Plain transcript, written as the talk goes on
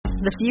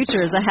The future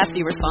is a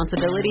hefty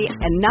responsibility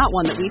and not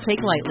one that we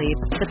take lightly.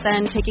 But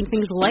then taking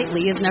things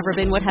lightly has never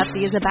been what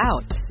Hefty is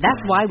about. That's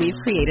why we've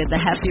created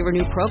the Hefty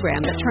Renew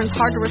program that turns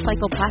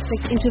hard-to-recycle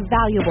plastics into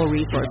valuable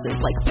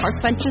resources like park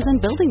benches and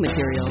building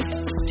materials.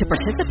 To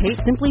participate,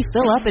 simply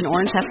fill up an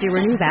orange Hefty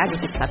Renew bag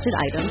with accepted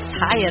items,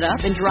 tie it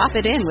up, and drop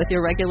it in with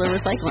your regular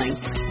recycling.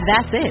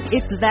 That's it.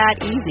 It's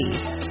that easy.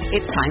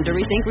 It's time to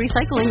rethink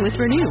recycling with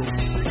Renew.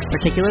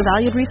 Particular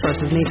valued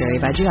resources may vary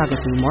by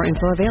geography. More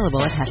info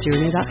available at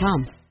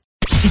heftyrenew.com.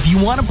 If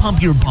you want to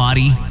pump your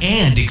body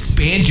and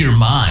expand your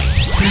mind,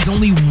 there's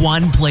only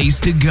one place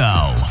to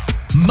go.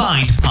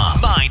 Mind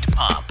Pump. Mind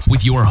Pump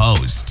with your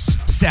hosts,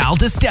 Sal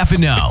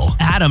DiStefano,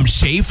 Adam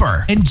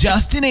Schafer, and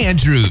Justin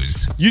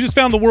Andrews. You just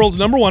found the world's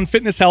 #1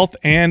 fitness, health,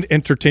 and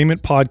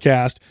entertainment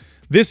podcast.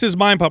 This is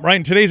Mind Pump, right?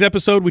 In today's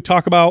episode, we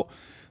talk about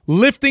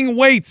lifting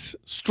weights,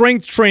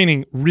 strength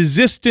training,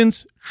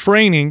 resistance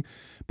training,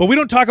 but we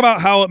don't talk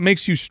about how it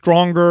makes you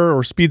stronger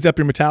or speeds up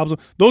your metabolism.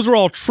 Those are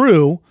all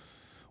true.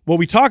 What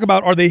we talk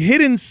about are the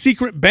hidden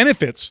secret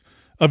benefits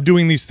of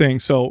doing these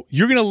things. So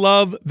you're going to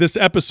love this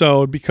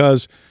episode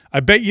because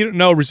I bet you didn't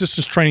know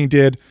resistance training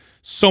did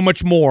so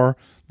much more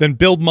than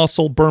build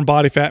muscle, burn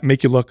body fat, and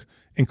make you look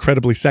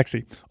incredibly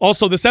sexy.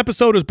 Also, this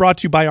episode is brought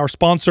to you by our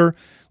sponsor,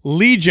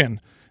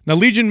 Legion. Now,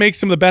 Legion makes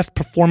some of the best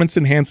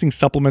performance-enhancing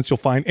supplements you'll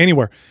find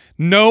anywhere.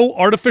 No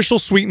artificial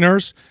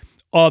sweeteners.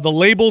 The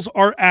labels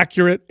are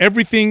accurate.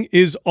 Everything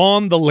is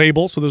on the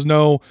label, so there's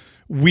no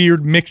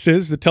weird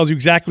mixes that tells you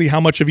exactly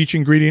how much of each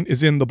ingredient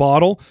is in the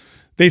bottle.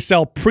 They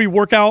sell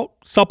pre-workout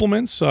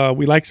supplements.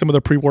 We like some of their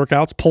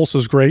pre-workouts. Pulse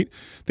is great.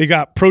 They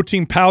got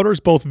protein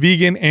powders, both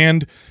vegan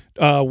and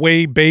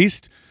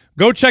whey-based.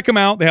 Go check them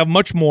out. They have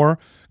much more.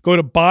 Go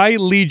to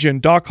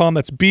buylegion.com.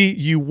 That's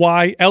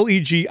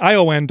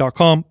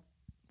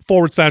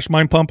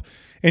BUYLEGION.com/mindpump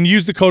and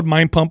use the code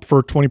mindpump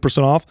for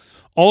 20% off.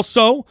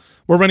 Also,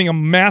 we're running a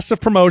massive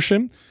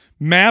promotion.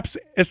 MAPS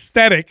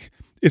Aesthetic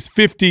is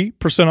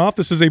 50% off.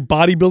 This is a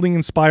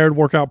bodybuilding-inspired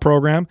workout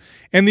program.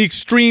 And the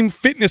Extreme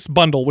Fitness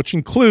Bundle, which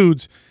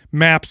includes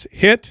MAPS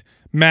HIT,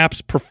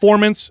 MAPS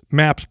Performance,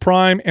 MAPS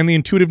Prime, and the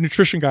Intuitive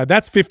Nutrition Guide.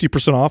 That's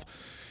 50% off.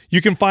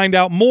 You can find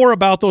out more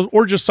about those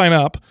or just sign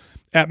up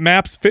at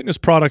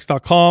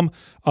mapsfitnessproducts.com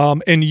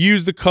and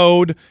use the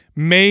code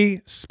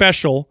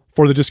MAYSPECIAL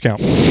for the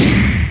discount.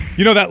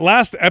 You know, that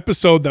last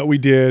episode that we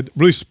did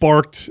really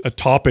sparked a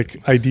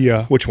topic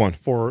idea. Which one?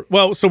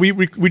 So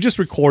we just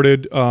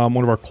recorded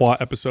one of our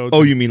quad episodes.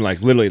 Oh, you mean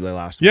like literally the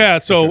last one? Yeah.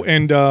 So,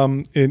 and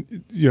one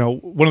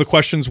of the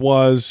questions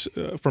was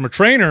from a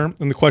trainer,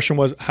 and the question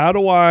was, how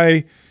do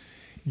I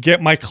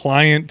get my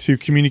client to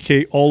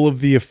communicate all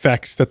of the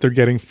effects that they're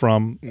getting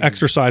from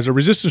exercise or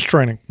resistance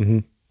training? Mm-hmm.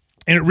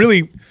 And it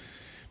really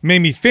made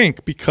me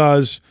think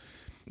because,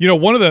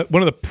 one of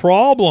the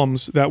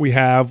problems that we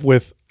have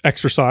with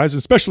exercise,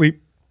 especially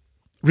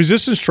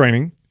resistance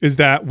training, is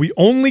that we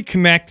only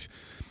connect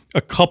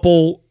a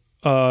couple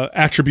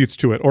attributes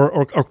to it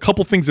or a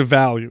couple things of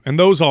value. And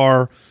those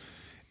are,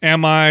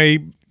 am I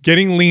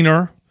getting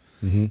leaner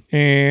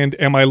and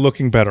am I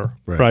looking better,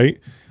 right?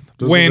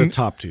 Those are the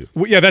top two.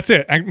 Yeah, that's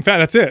it. In fact,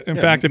 that's it. In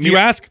fact, if you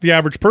ask the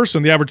average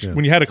person,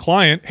 when you had a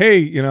client,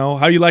 hey, how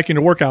are you liking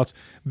your workouts?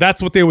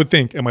 That's what they would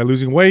think. Am I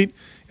losing weight?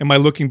 Am I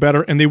looking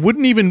better? And they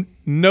wouldn't even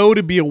know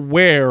to be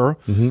aware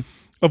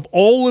of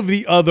all of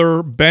the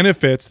other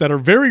benefits that are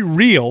very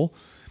real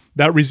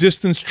that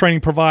resistance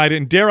training provide,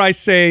 and dare I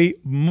say,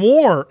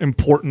 more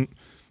important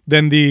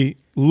than the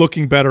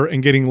looking better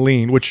and getting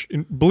lean, which,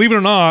 believe it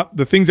or not,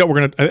 the things that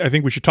I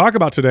think we should talk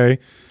about today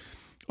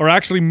are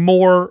actually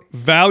more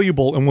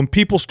valuable. And when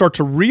people start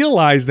to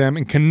realize them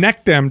and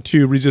connect them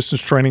to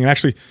resistance training and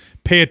actually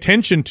pay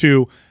attention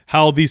to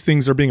how these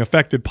things are being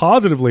affected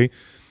positively,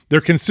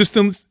 their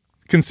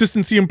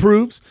consistency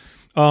improves,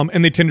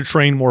 and they tend to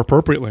train more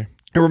appropriately.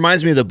 It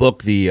reminds me of the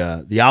book,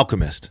 The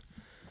Alchemist.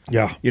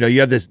 Yeah.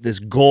 You have this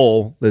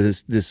goal.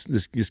 This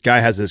guy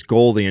has this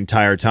goal the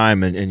entire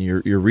time, and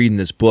you're reading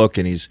this book,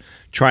 and he's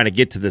trying to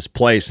get to this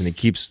place, and he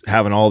keeps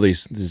having all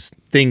these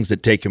things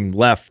that take him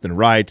left and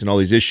right, and all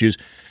these issues.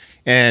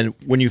 And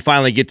when you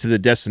finally get to the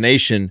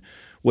destination,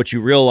 what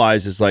you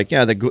realize is like,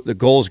 yeah, the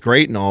goal's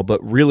great and all,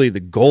 but really the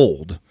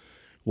gold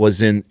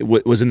was in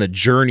the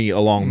journey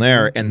along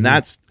there, and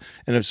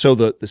so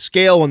the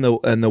scale and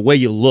the way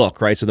you look,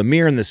 right? So the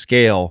mirror and the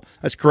scale,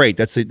 that's great.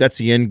 That's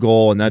the end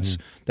goal, and that's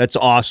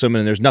awesome.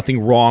 And there's nothing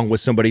wrong with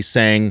somebody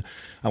saying,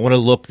 I want to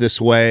look this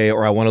way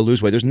or I want to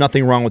lose weight. There's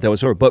nothing wrong with that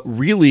whatsoever. But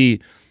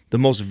really, the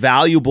most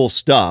valuable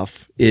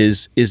stuff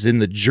is in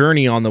the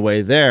journey on the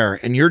way there.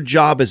 And your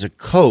job as a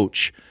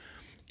coach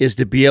is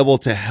to be able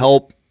to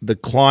help the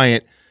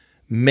client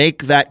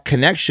make that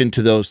connection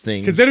to those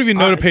things. Because they don't even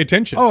know to pay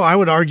attention. Oh, I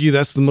would argue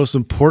that's the most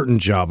important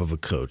job of a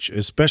coach,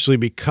 especially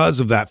because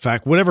of that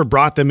fact. Whatever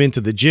brought them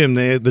into the gym,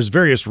 there's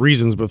various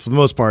reasons, but for the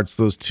most part, it's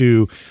those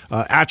two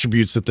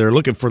attributes that they're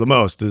looking for the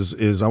most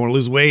is I want to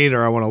lose weight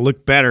or I want to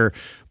look better.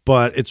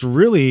 but it's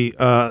really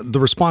the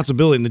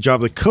responsibility and the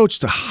job of the coach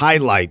to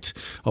highlight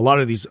a lot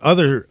of these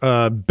other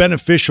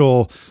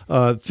beneficial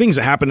things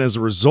that happen as a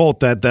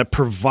result that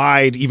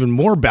provide even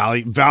more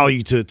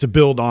value to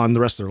build on the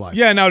rest of their life.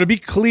 Yeah, now to be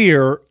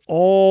clear,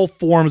 all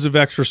forms of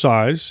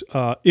exercise,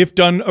 if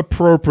done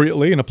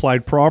appropriately and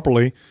applied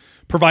properly,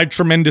 provide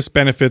tremendous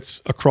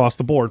benefits across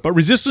the board. But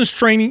resistance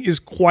training is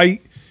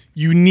quite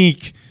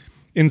unique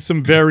in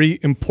some very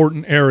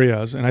important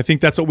areas. And I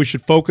think that's what we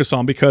should focus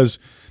on, because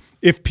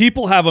if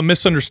people have a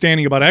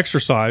misunderstanding about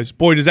exercise,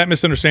 boy, does that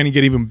misunderstanding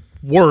get even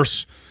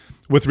worse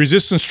with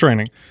resistance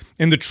training.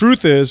 And the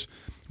truth is,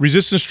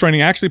 resistance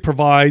training actually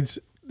provides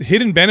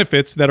hidden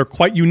benefits that are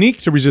quite unique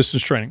to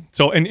resistance training.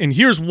 So, and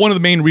here's one of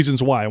the main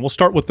reasons why. And we'll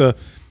start with the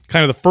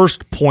kind of the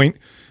first point.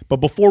 But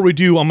before we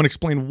do, I'm going to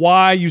explain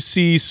why you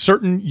see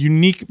certain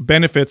unique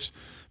benefits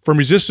from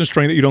resistance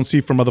training that you don't see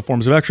from other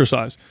forms of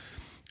exercise.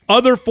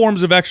 Other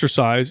forms of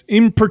exercise,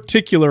 in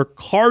particular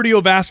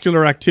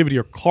cardiovascular activity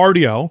or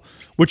cardio,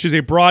 which is a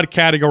broad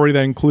category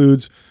that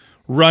includes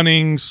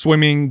running,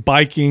 swimming,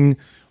 biking,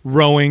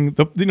 rowing,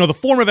 the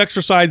form of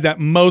exercise that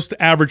most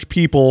average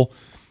people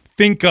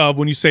think of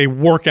when you say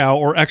workout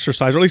or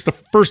exercise, or at least the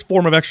first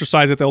form of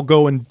exercise that they'll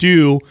go and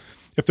do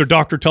if their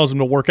doctor tells them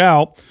to work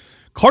out.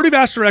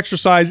 Cardiovascular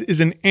exercise is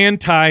an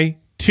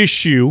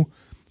anti-tissue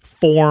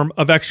form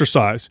of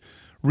exercise.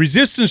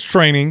 Resistance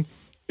training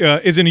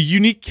is in a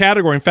unique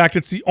category. In fact,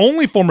 it's the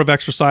only form of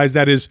exercise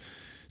that is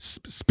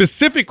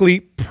specifically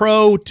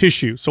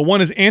pro-tissue. So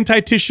one is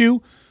anti-tissue,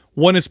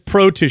 one is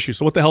pro-tissue.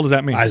 So what the hell does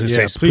that mean? I was going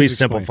to say, please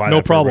simplify that.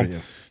 No problem.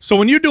 So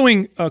when you're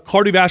doing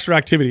cardiovascular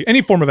activity,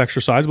 any form of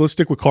exercise, but let's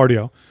stick with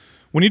cardio.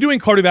 When you're doing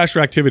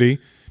cardiovascular activity,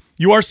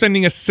 you are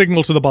sending a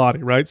signal to the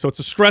body, right? So it's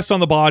a stress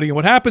on the body. And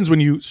what happens when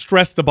you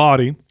stress the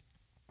body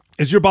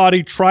is your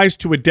body tries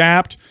to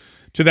adapt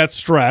to that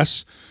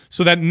stress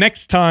so that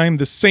next time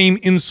the same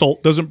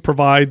insult doesn't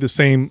provide the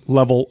same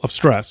level of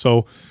stress.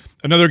 So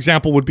another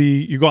example would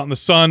be you go out in the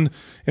sun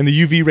and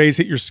the UV rays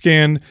hit your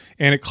skin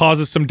and it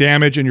causes some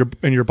damage, and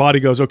your body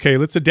goes, okay,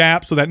 let's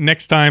adapt so that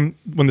next time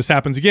when this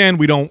happens again,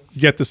 we don't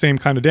get the same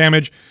kind of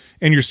damage,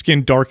 and your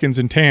skin darkens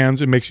and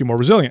tans and makes you more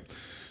resilient.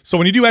 So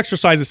when you do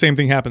exercise, the same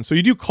thing happens. So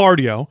you do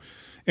cardio,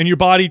 and your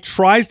body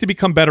tries to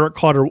become better at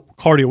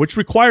cardio, which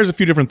requires a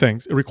few different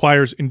things. It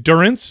requires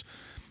endurance,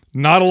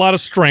 not a lot of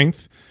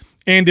strength,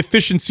 and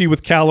efficiency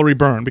with calorie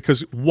burn,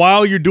 because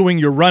while you're doing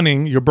your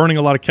running, you're burning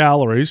a lot of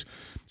calories.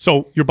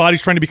 So your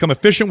body's trying to become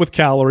efficient with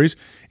calories,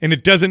 and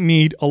it doesn't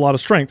need a lot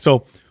of strength.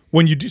 So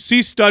when you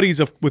see studies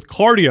with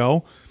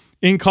cardio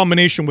in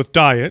combination with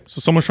diet, so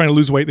someone's trying to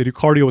lose weight, they do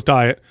cardio with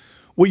diet,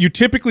 what you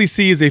typically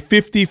see is a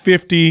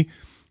 50-50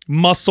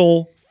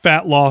 muscle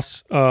fat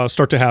loss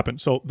start to happen.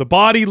 So the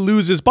body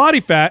loses body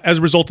fat as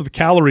a result of the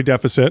calorie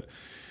deficit,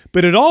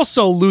 but it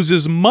also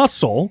loses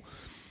muscle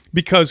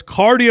because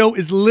cardio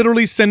is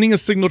literally sending a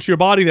signal to your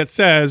body that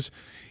says,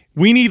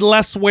 we need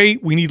less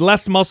weight, we need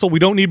less muscle, we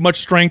don't need much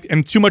strength,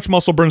 and too much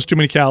muscle burns too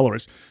many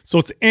calories. So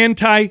it's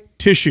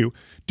anti-tissue.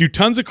 Do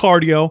tons of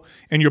cardio,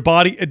 and your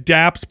body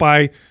adapts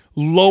by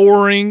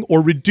lowering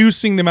or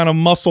reducing the amount of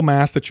muscle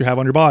mass that you have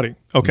on your body.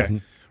 Okay. Mm-hmm.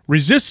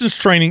 Resistance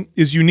training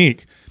is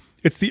unique.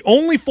 It's the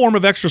only form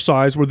of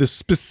exercise where the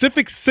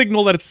specific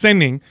signal that it's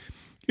sending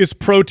is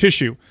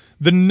pro-tissue.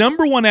 The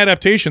number one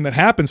adaptation that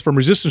happens from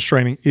resistance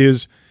training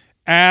is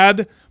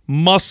add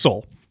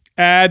muscle,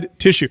 add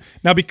tissue.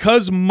 Now,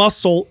 because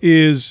muscle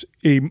is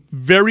a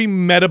very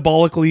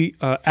metabolically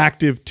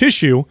active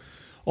tissue,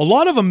 a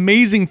lot of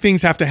amazing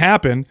things have to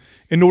happen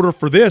in order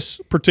for this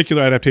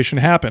particular adaptation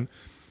to happen.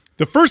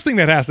 The first thing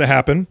that has to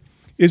happen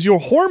is your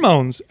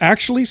hormones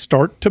actually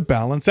start to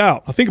balance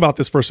out. Now, think about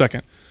this for a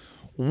second.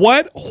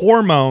 What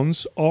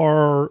hormones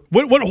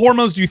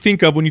do you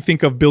think of when you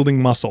think of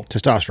building muscle?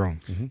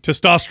 Testosterone. Mm-hmm.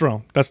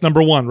 Testosterone. That's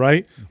number one,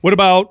 right? What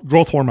about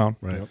growth hormone?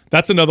 Right.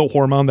 That's another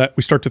hormone that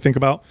we start to think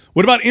about.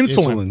 What about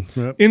insulin?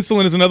 Yep.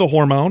 Insulin is another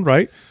hormone,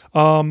 right?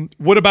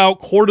 What about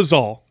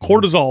cortisol?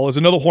 Cortisol is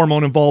another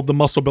hormone involved in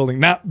muscle building,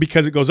 not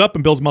because it goes up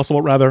and builds muscle,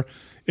 but rather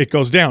it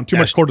goes down. Too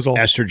much cortisol.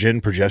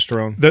 Estrogen,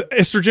 progesterone. The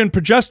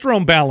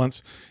estrogen-progesterone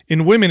balance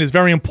in women is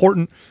very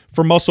important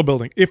for muscle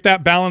building. If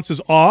that balance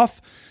is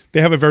off, they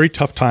have a very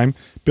tough time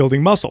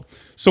building muscle.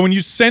 So when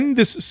you send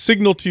this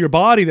signal to your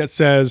body that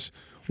says,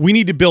 we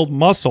need to build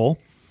muscle,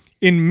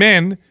 in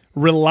men,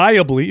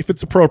 reliably, if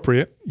it's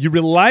appropriate, you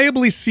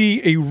reliably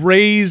see a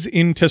raise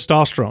in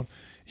testosterone.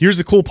 Here's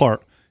the cool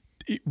part.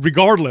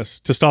 Regardless,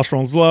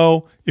 testosterone's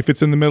low, if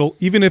it's in the middle,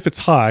 even if it's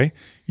high,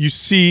 you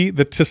see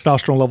the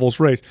testosterone levels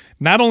raise.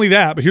 Not only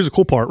that, but here's the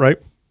cool part, right?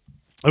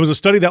 There was a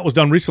study that was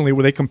done recently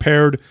where they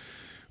compared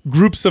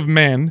groups of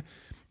men,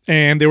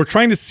 and they were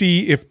trying to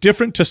see if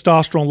different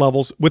testosterone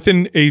levels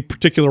within a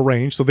particular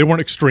range, so they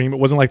weren't extreme. It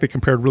wasn't like they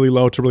compared really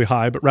low to really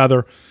high, but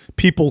rather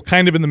people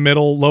kind of in the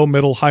middle, low,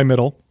 middle, high,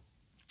 middle.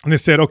 And they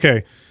said,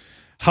 okay,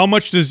 how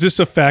much does this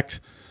affect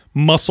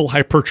muscle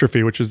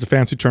hypertrophy, which is the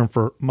fancy term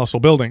for muscle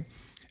building?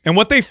 And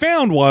what they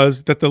found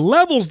was that the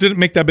levels didn't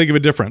make that big of a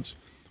difference.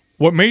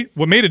 What made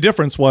a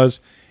difference was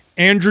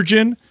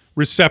androgen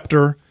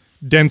receptor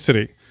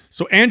density.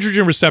 So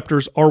androgen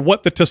receptors are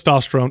what the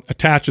testosterone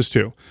attaches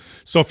to.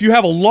 So if you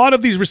have a lot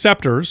of these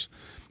receptors,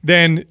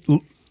 then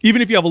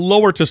even if you have a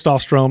lower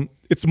testosterone,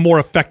 it's more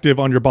effective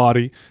on your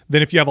body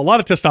than if you have a lot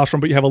of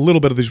testosterone, but you have a little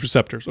bit of these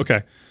receptors.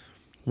 Okay.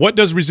 What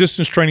does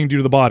resistance training do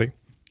to the body?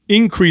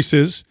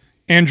 Increases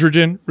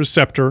androgen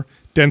receptor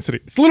density.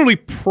 It's literally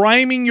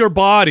priming your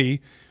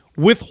body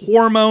with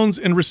hormones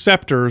and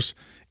receptors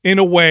in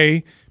a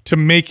way to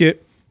make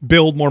it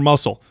build more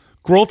muscle.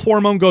 Growth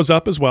hormone goes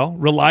up as well,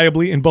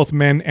 reliably in both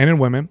men and in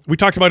women. We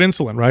talked about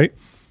insulin, right?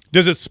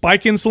 Does it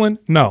spike insulin?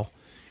 No.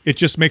 It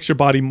just makes your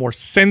body more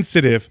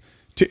sensitive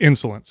to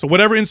insulin. So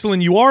whatever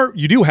insulin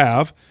you do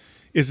have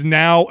is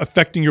now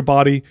affecting your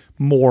body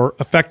more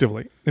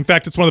effectively. In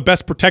fact, it's one of the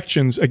best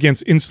protections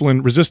against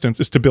insulin resistance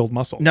is to build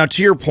muscle. Now,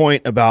 to your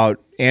point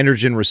about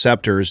androgen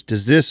receptors,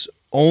 does this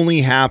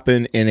only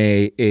happen in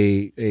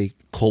a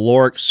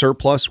caloric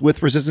surplus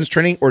with resistance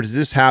training, or does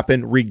this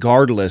happen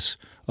regardless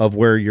of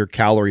where your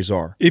calories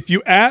are? If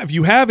you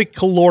have a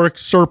caloric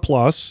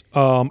surplus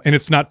and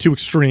it's not too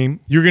extreme,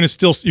 you're going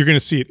to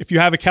see it. If you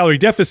have a calorie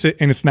deficit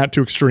and it's not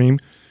too extreme,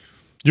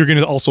 you're going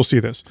to also see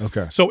this.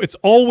 Okay. So it's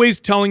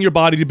always telling your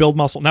body to build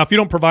muscle. Now, if you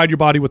don't provide your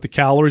body with the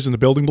calories and the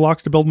building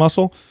blocks to build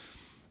muscle,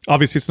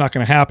 obviously it's not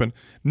going to happen.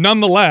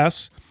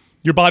 Nonetheless,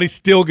 your body's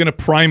still going to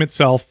prime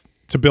itself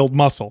to build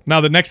muscle.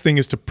 Now, the next thing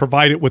is to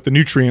provide it with the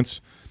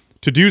nutrients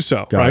to do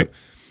so, right?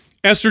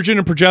 Estrogen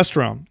and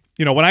progesterone.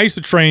 You know, when I used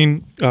to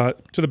train to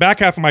the back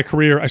half of my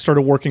career, I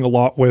started working a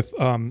lot with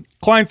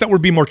clients that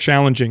would be more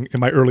challenging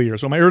in my early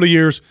years. So in my early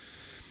years,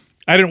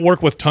 I didn't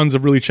work with tons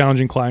of really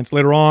challenging clients.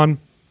 Later on,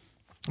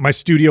 my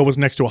studio was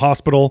next to a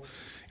hospital,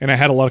 and I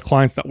had a lot of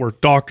clients that were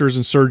doctors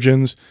and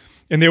surgeons,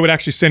 and they would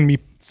actually send me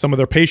some of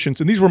their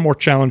patients, and these were more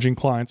challenging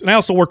clients. And I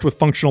also worked with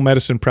functional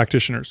medicine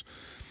practitioners.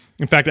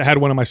 In fact, I had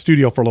one in my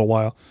studio for a little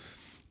while.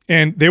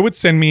 And they would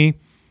send me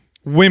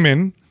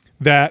women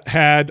that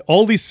had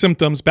all these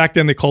symptoms. Back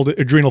then, they called it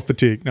adrenal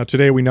fatigue. Now,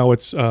 today we know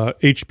it's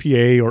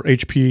HPA or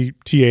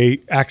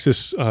HPTA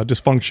axis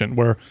dysfunction,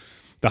 where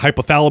the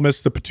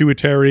hypothalamus, the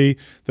pituitary,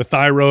 the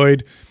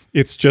thyroid,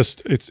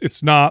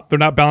 they're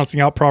not balancing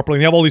out properly.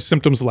 And they have all these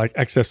symptoms like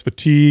excess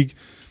fatigue.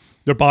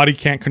 Their body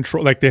can't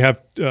control, like they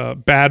have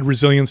bad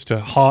resilience to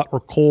hot or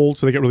cold.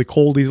 So they get really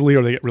cold easily,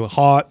 or they get really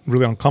hot,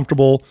 really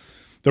uncomfortable.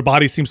 Their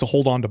body seems to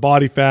hold on to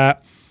body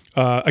fat.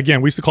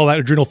 Again, we used to call that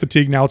adrenal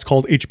fatigue. Now it's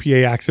called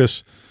HPA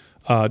axis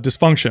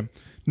dysfunction.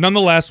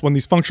 Nonetheless, when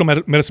these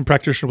functional medicine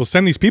practitioners will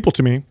send these people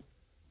to me,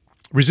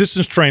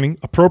 resistance training,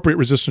 appropriate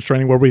resistance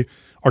training, where we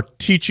are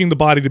teaching the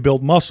body to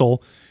build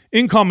muscle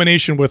in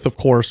combination with, of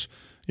course,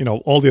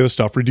 all the other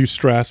stuff, reduce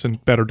stress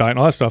and better diet and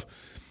all that stuff,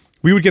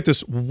 we would get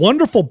this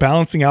wonderful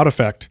balancing out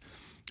effect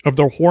of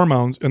their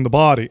hormones in the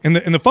body. And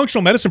the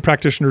functional medicine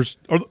practitioners,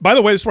 by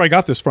the way, this is where I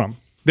got this from.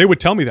 They would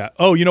tell me that,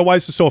 oh, you know why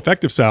this is so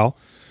effective, Sal?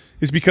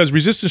 Is because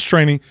resistance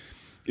training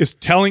is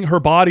telling her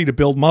body to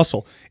build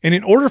muscle. And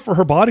in order for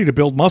her body to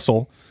build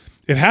muscle,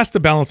 it has to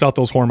balance out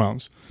those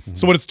hormones. Mm-hmm.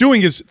 So what it's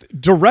doing is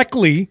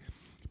directly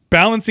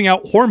balancing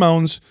out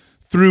hormones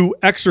through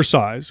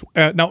exercise.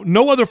 Now,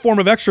 no other form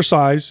of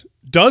exercise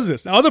does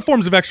this. Now, other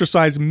forms of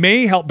exercise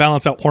may help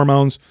balance out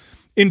hormones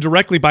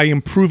indirectly by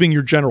improving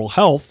your general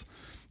health.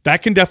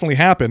 That can definitely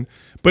happen.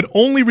 But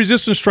only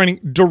resistance training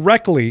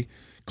directly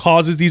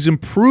causes these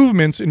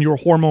improvements in your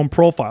hormone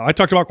profile. I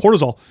talked about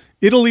cortisol.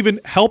 It'll even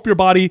help your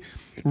body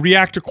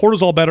react to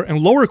cortisol better and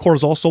lower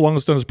cortisol so long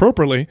as it's done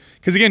appropriately.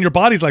 Because again, your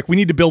body's like, we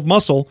need to build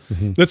muscle.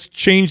 Mm-hmm. Let's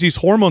change these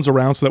hormones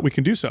around so that we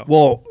can do so.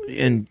 Well,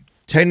 and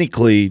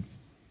technically,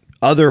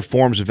 other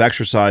forms of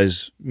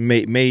exercise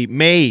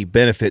may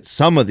benefit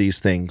some of these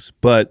things,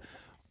 but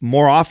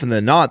more often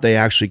than not, they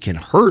actually can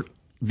hurt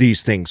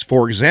these things.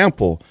 For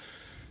example,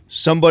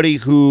 somebody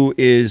who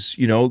is,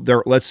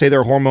 let's say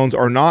their hormones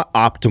are not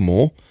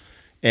optimal,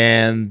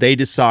 and they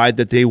decide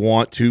that they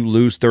want to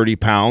lose 30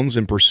 pounds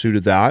in pursuit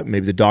of that.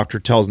 Maybe the doctor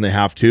tells them they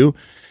have to.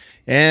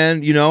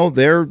 And,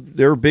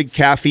 they're a big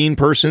caffeine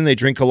person. They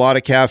drink a lot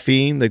of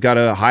caffeine. They've got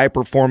a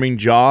high-performing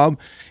job,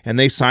 and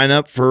they sign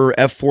up for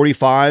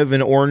F45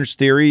 and Orange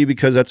Theory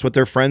because that's what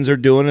their friends are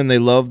doing, and they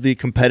love the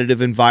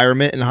competitive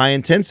environment and high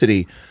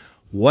intensity.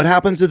 What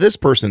happens to this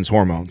person's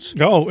hormones?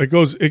 Oh, it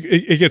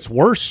gets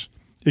worse.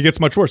 It gets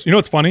much worse. You know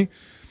what's funny?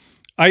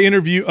 I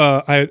interview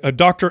a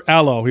Dr.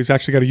 Allo. He's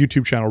actually got a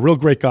YouTube channel. Real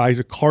great guy. He's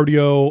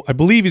I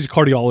believe he's a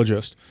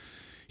cardiologist.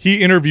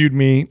 He interviewed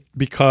me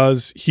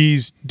because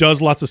he's a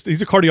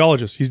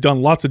cardiologist. He's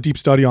done lots of deep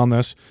study on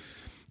this,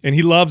 and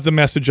he loves the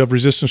message of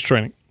resistance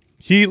training.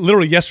 He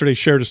literally yesterday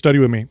shared a study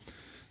with me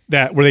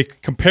where they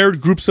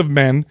compared groups of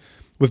men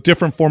with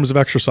different forms of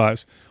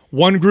exercise.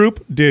 One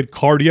group did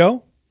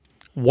cardio.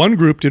 One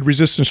group did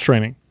resistance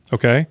training,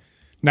 okay?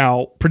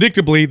 Now,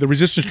 predictably, the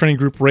resistance training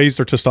group raised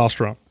their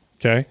testosterone,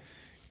 okay?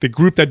 The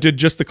group that did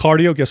just the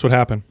cardio, guess what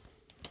happened?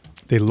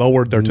 They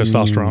lowered their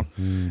testosterone.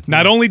 Mm-hmm.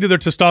 Not only did their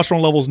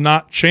testosterone levels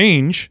not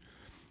change,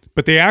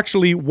 but they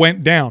actually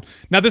went down.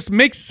 Now, this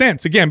makes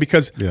sense, again,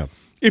 because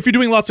if you're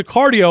doing lots of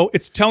cardio,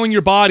 it's telling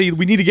your body,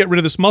 we need to get rid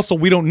of this muscle.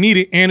 We don't need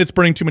it, and it's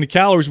burning too many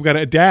calories. We've got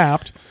to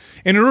adapt.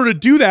 And in order to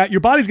do that, your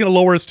body's going to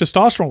lower its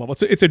testosterone level.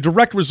 It's a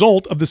direct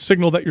result of the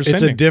signal that you're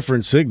sending. It's a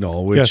different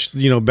signal, which,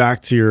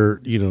 back to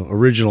your,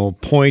 original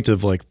point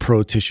of like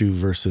pro tissue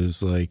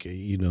versus like,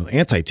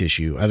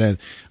 anti-tissue. And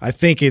I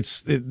think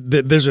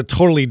there's a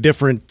totally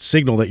different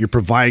signal that you're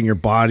providing your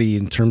body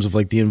in terms of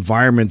like the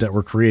environment that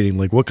we're creating.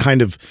 Like what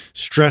kind of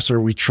stress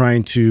are we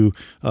trying to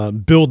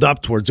build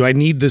up towards? Do I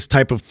need this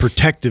type of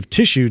protective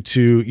tissue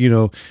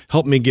to,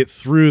 help me get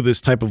through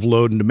this type of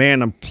load and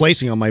demand I'm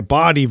placing on my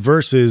body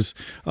versus,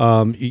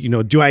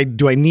 do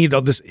I need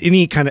all this,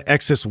 any kind of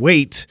excess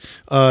weight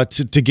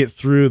to get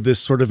through this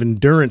sort of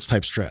endurance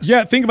type stress?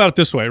 Yeah, think about it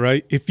this way,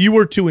 right? If you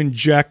were to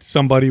inject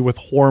somebody with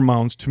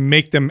hormones to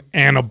make them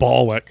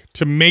anabolic,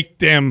 to make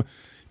them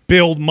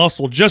build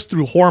muscle just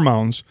through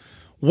hormones,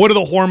 what are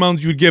the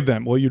hormones you would give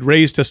them? Well, you'd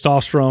raise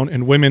testosterone,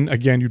 and women,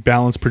 again, you'd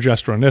balance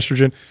progesterone and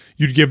estrogen.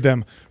 You'd give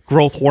them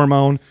growth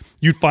hormone.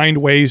 You'd find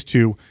ways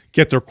to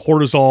get their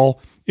cortisol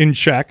in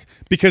check,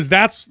 because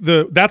that's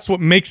what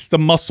makes the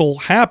muscle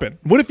happen.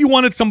 What if you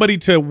wanted somebody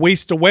to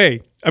waste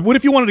away? What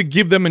if you wanted to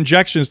give them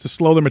injections to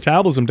slow their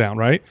metabolism down,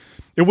 right?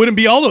 It wouldn't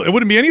be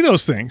any of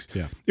those things.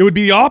 Yeah. It would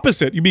be the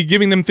opposite. You'd be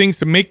giving them things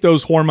to make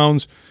those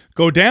hormones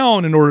go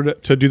down in order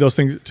to do those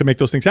things, to make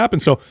those things happen.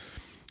 So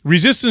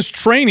resistance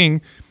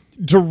training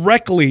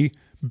directly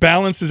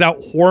balances out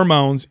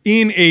hormones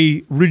in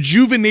a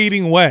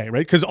rejuvenating way,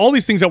 right? Because all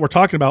these things that we're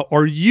talking about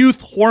are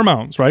youth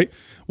hormones, right?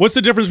 What's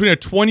the difference between a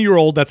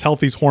 20-year-old that's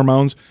healthy's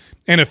hormones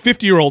and a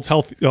 50-year-old's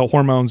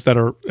hormones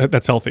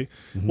that's healthy?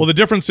 Mm-hmm. Well, the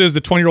difference is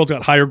the 20-year-old's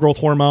got higher growth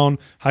hormone,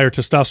 higher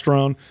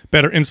testosterone,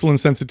 better insulin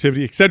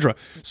sensitivity, etc.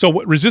 So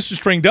what resistance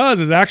training does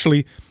is it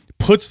actually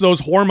puts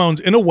those hormones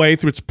in a way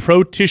through its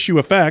pro-tissue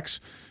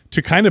effects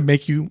to kind of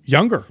make you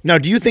younger. Now,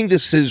 do you think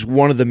this is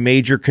one of the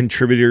major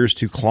contributors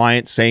to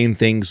clients saying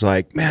things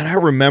like, man, I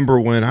remember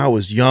when I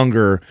was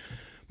younger,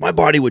 my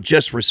body would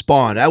just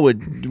respond. I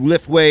would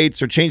lift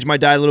weights or change my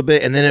diet a little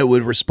bit, and then it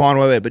would respond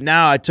right away. But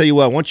now I tell you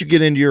what, once you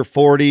get into your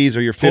 40s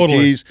or your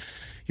 50s,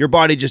 your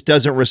body just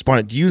doesn't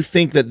respond. Do you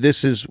think that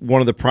this is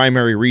one of the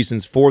primary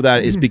reasons for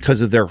that is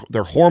because of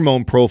their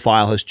hormone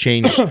profile has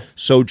changed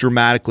so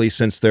dramatically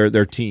since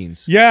their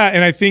teens? Yeah,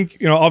 and I think,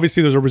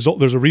 obviously there's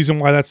a reason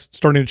why that's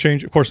starting to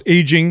change. Of course,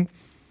 aging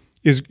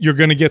is, you're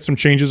going to get some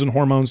changes in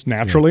hormones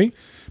naturally,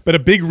 but a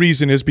big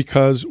reason is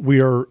because we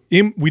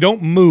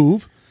don't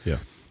move. Yeah.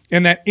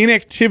 And that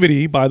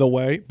inactivity, by the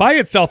way, by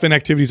itself,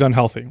 inactivity is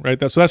unhealthy, right?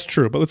 That's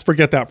true, but let's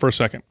forget that for a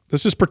second.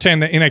 Let's just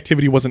pretend that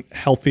inactivity wasn't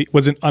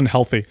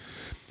unhealthy.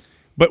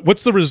 But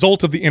what's the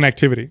result of the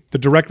inactivity? The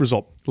direct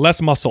result: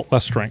 less muscle,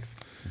 less strength.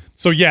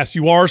 So yes,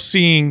 you are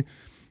seeing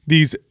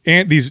these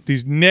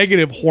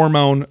negative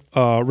hormone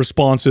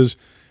responses,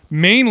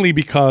 mainly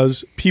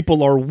because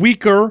people are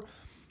weaker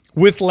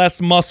with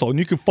less muscle. And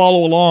you can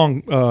follow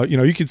along.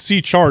 You can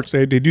see charts.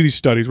 They do these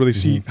studies where they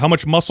see how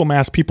much muscle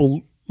mass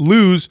people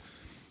lose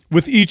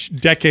with each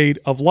decade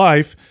of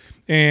life.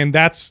 And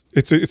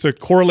it's a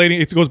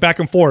correlating, it goes back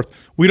and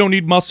forth. We don't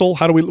need muscle.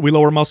 How do we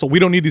lower muscle? We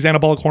don't need these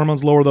anabolic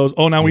hormones, lower those.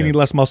 Oh, now we need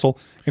less muscle.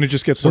 And it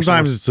just gets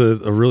sometimes it's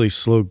a really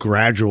slow,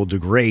 gradual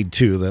degrade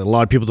too, that a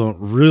lot of people don't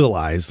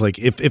realize. Like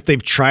if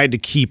they've tried to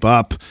keep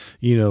up,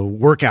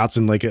 workouts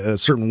in like a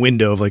certain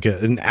window of like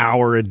an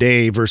hour a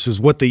day versus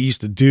what they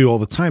used to do all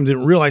the time, they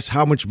didn't realize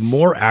how much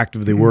more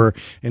active they were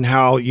and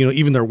how,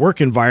 even their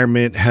work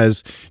environment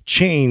has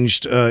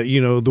changed,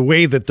 the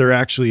way that they're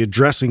actually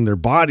addressing their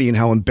body and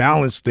how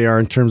imbalanced they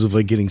are in terms of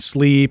like getting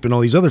sleep and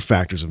all these other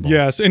factors involved.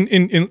 Yes, and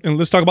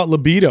let's talk about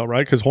libido,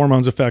 right? Because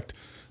hormones affect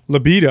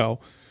libido.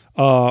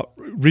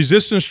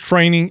 Resistance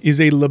training is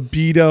a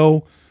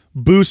libido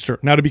booster.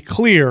 Now, to be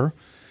clear,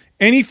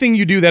 anything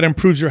you do that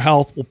improves your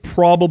health will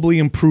probably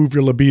improve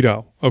your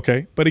libido,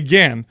 okay? But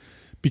again,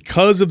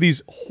 because of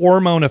these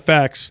hormone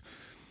effects,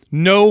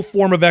 no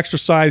form of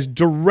exercise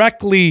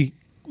directly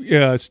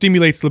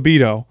stimulates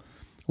libido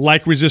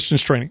like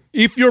resistance training.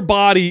 If your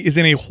body is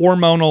in a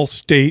hormonal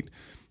state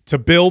to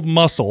build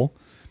muscle,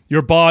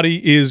 your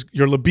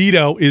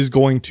libido is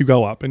going to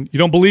go up. And you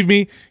don't believe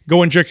me?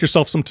 Go inject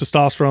yourself some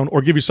testosterone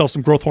or give yourself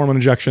some growth hormone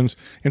injections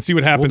and see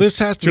what happens. Well, this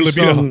has to be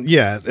some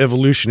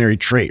evolutionary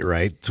trait,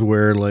 right? To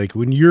where like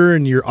when you're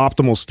in your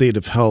optimal state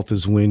of health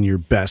is when you're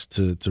best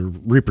to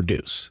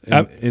reproduce.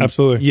 And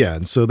absolutely. Yeah,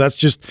 and so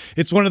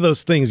it's one of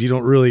those things you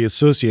don't really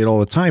associate all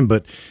the time,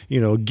 but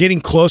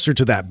getting closer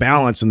to that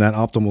balance and that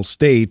optimal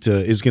state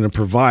is going to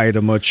provide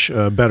a much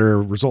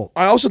better result.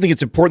 I also think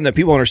it's important that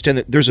people understand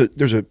that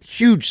there's a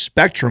huge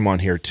spectrum on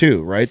here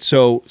too, right?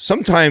 So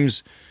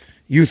sometimes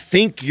you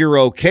think you're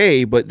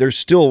okay, but there's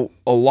still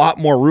a lot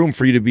more room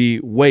for you to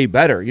be way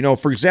better.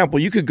 For example,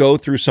 you could go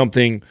through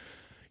something,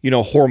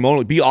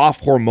 hormonally, be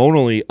off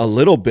hormonally a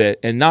little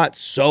bit and not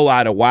so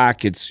out of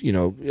whack it's,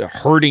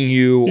 hurting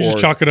you. You just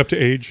chalk it up to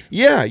age.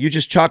 Yeah, you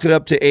just chalk it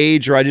up to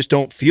age, or I just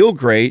don't feel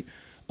great.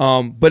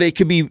 But it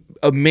could be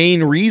a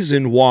main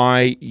reason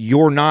why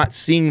you're not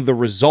seeing the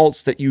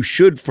results that you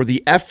should for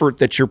the effort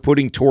that you're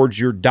putting towards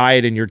your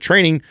diet and your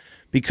training,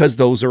 because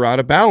those are out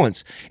of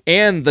balance.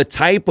 And the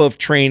type of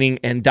training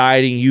and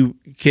dieting you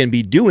can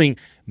be doing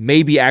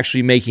maybe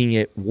actually making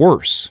it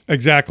worse.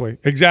 Exactly.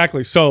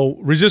 So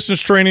resistance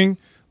training,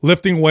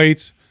 lifting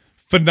weights,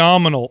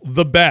 phenomenal,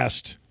 the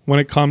best when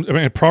it comes,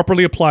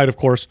 properly applied, of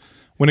course,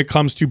 when it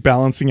comes to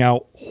balancing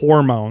out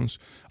hormones.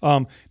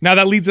 Now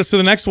that leads us to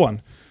the next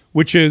one,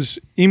 which is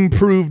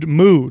improved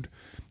mood.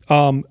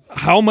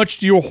 How much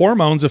do your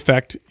hormones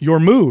affect your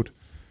mood?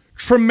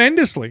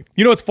 Tremendously.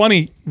 It's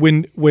funny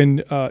when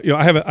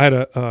I had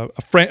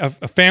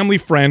a family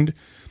friend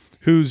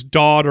whose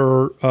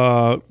daughter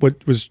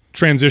was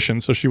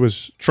transitioned, so she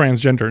was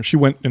transgender, and she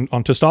went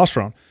on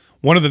testosterone.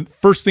 One of the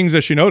first things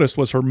that she noticed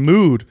was her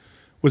mood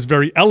was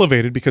very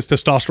elevated because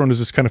testosterone is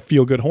this kind of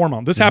feel-good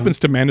hormone. This happens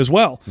to men as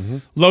well.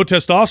 Low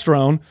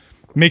testosterone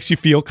makes you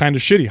feel kind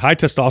of shitty. High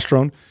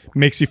testosterone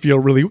makes you feel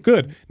really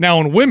good. Now,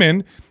 in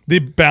women, the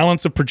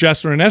balance of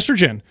progesterone and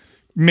estrogen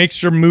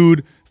makes your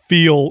mood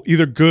feel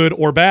either good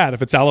or bad.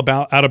 If it's out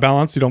of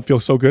balance, you don't feel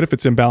so good. If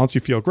it's in balance,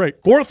 you feel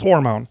great. Growth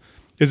hormone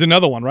is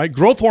another one, right?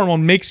 Growth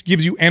hormone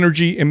gives you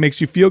energy and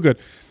makes you feel good.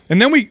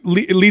 And then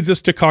it leads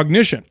us to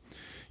cognition.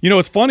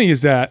 What's funny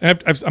is that,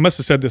 and I must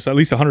have said this at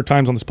least 100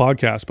 times on this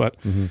podcast, but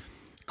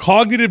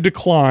cognitive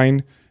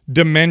decline,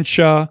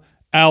 dementia,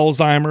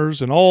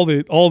 Alzheimer's, and all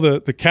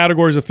the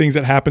categories of things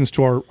that happens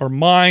to our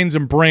minds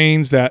and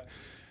brains that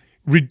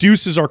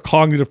reduces our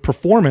cognitive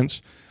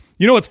performance.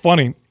 What's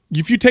funny?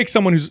 If you take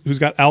someone who's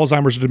got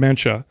Alzheimer's or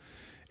dementia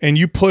and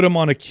you put them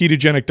on a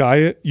ketogenic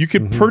diet, you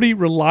could pretty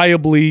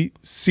reliably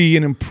see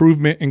an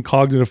improvement in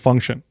cognitive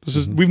function.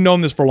 We've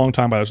known this for a long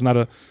time, by the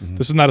way.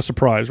 This is not a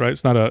surprise, right?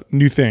 It's not a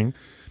new thing.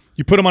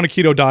 You put them on a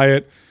keto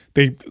diet,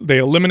 they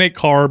eliminate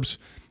carbs,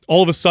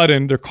 all of a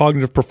sudden their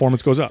cognitive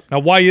performance goes up. Now,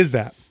 why is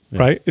that?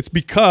 Right? It's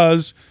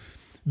because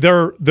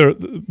some of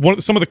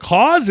the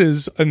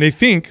causes, and they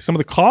think some of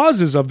the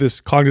causes of this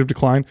cognitive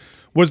decline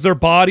was their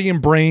body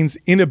and brain's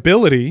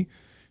inability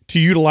to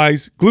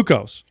utilize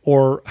glucose,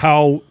 or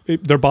how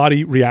their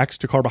body reacts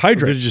to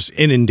carbohydrates. They're just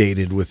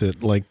inundated with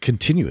it like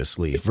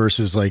continuously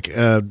versus like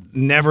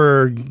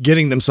never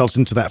getting themselves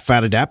into that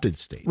fat adapted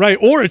state. Right.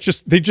 Or it's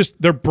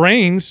just their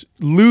brains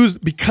lose,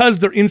 because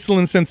their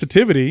insulin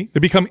sensitivity, they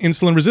become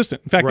insulin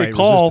resistant. In fact,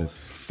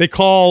 they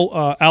call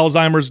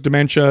Alzheimer's,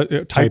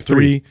 dementia, type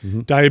 3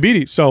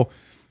 diabetes. So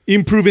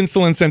improve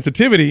insulin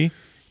sensitivity,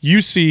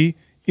 you see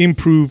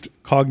improved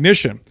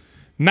cognition.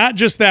 Not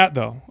just that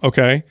though,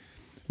 okay?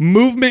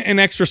 Movement and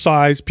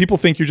exercise, people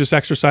think you're just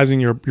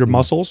exercising your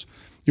muscles.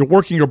 You're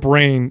working your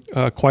brain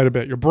quite a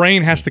bit. Your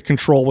brain has to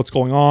control what's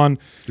going on.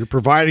 You're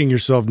providing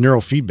yourself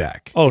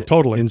neurofeedback. Oh,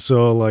 totally. And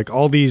so like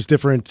all these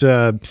different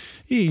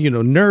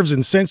nerves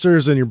and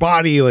sensors in your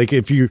body, like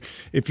if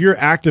you're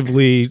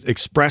actively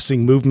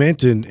expressing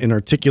movement and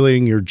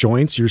articulating your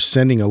joints, you're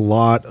sending a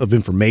lot of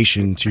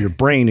information to your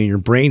brain, and your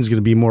brain's going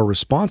to be more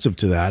responsive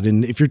to that.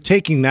 And if you're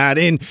taking that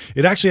in,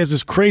 it actually has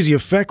this crazy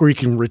effect where you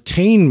can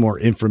retain more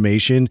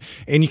information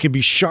and you can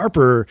be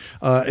sharper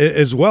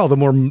as well the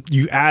more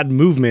you add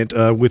movement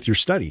with your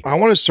study. I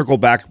want to circle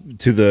back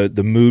to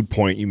the mood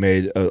point you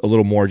made a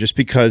little more, just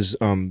because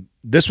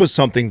this was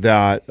something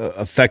that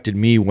affected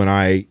me when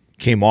I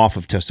came off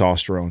of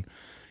testosterone,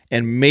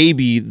 and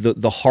maybe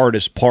the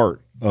hardest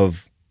part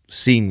of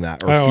seeing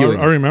that or feeling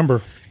I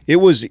remember. It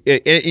was.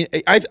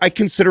 I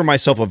consider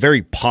myself a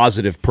very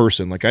positive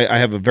person. Like I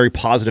have a very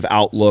positive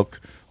outlook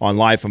on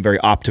life. I'm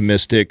very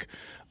optimistic.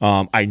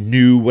 I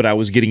knew what I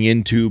was getting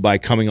into by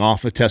coming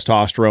off of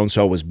testosterone,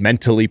 so I was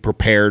mentally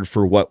prepared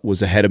for what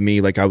was ahead of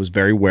me. Like I was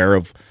very aware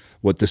of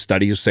what the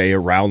studies say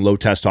around low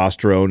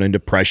testosterone and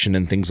depression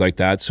and things like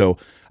that. So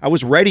I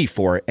was ready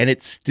for it, and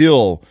it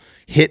still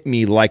hit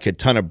me like a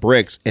ton of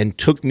bricks and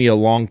took me a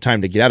long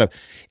time to get out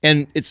of.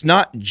 And it's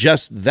not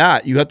just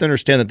that. You have to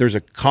understand that there's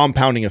a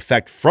compounding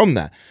effect from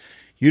that.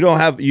 You don't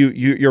have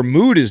your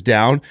mood is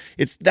down.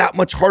 It's that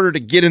much harder to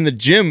get in the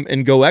gym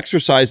and go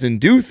exercise and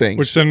do things,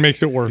 which then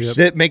makes it worse.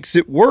 That makes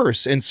it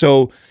worse. And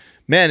so,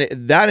 man,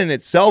 that in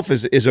itself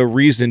is a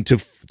reason to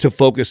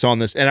focus on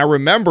this. And I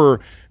remember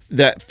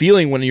that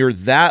feeling when you're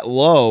that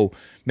low,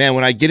 man.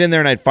 When I get in there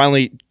and I'd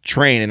finally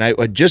train, and I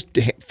would just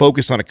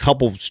focus on a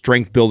couple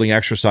strength building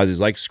exercises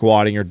like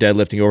squatting or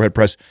deadlifting, overhead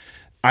press,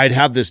 I'd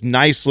have this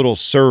nice little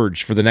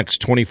surge for the next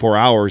 24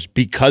 hours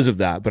because of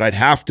that. But I'd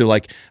have to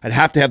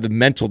have the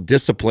mental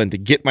discipline to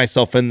get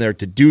myself in there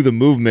to do the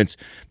movements,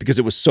 because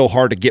it was so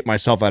hard to get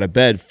myself out of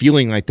bed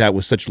feeling like that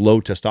with such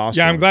low testosterone.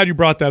 Yeah, I'm glad you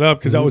brought that up,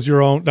 because that was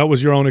your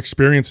own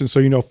experience, and so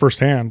you know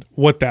firsthand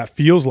what that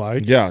feels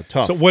like. Yeah,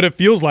 tough. So what it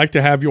feels like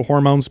to have your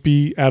hormones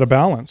be out of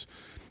balance.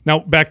 Now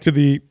back to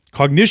the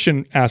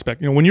cognition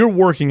aspect. When you're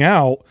working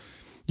out,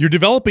 you're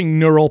developing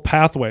neural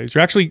pathways.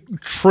 You're actually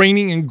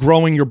training and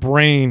growing your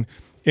brain.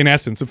 In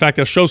essence, in fact,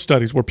 they'll show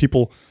studies where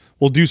people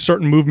will do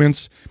certain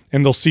movements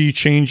and they'll see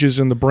changes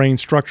in the brain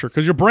structure,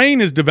 because your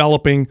brain is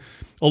developing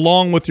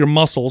along with your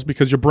muscles,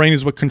 because your brain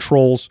is what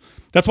controls.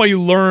 That's why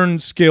you learn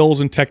skills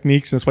and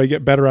techniques, and that's why you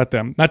get better at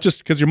them. Not just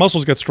because your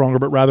muscles get stronger,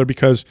 but rather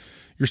because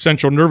your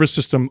central nervous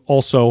system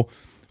also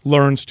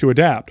learns to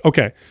adapt.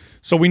 Okay,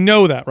 so we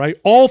know that, right?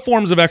 All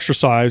forms of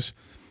exercise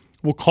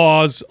will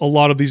cause a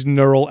lot of these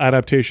neural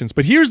adaptations.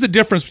 But here's the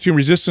difference between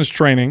resistance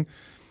training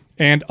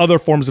and other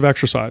forms of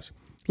exercise.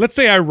 Let's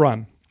say I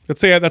run. Let's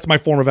say that's my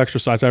form of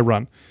exercise. I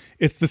run.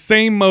 It's the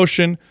same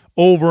motion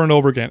over and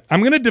over again.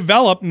 I'm going to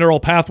develop neural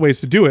pathways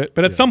to do it,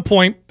 but at some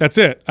point, that's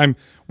it. I'm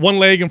one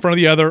leg in front of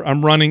the other.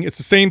 I'm running. It's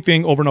the same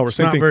thing over and over. It's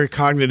not very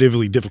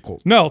cognitively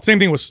difficult. No, same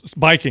thing with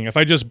biking. If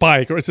I just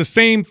bike, or it's the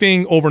same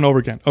thing over and over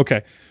again.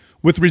 Okay.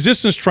 With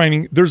resistance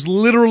training, there's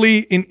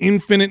literally an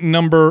infinite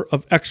number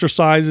of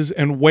exercises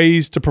and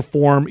ways to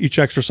perform each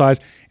exercise,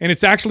 and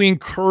it's actually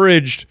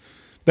encouraged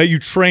that you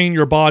train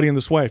your body in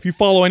this way. If you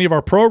follow any of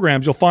our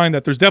programs, you'll find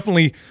that there's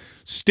definitely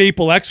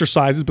staple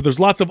exercises, but there's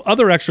lots of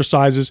other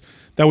exercises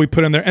that we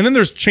put in there. And then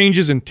there's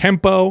changes in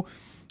tempo,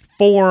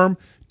 form,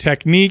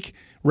 technique,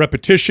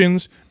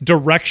 repetitions,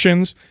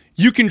 directions.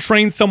 You can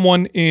train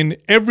someone in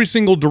every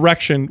single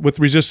direction with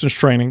resistance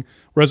training,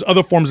 whereas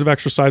other forms of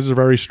exercises are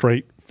very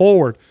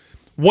straightforward.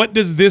 What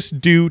does this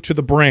do to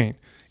the brain?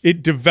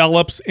 It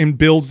develops and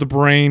builds the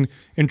brain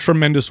in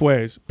tremendous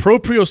ways.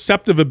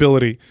 Proprioceptive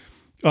ability,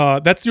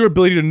 that's your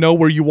ability to know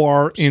where you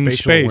are in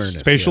space.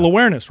 Spatial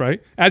awareness,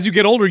 right? As you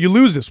get older, you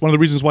lose this. One of the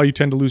reasons why you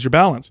tend to lose your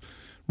balance.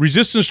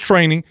 Resistance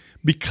training,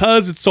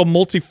 because it's so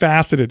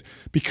multifaceted,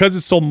 because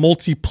it's so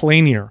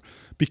multiplanar,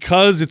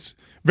 because it's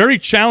very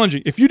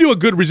challenging. If you do a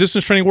good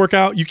resistance training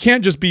workout, you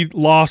can't just be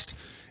lost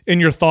in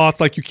your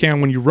thoughts like you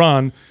can when you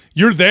run.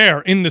 You're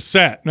there in the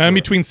set. Now, in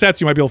between sets,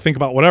 you might be able to think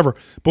about whatever.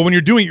 But when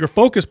you're doing it, you're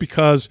focused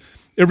because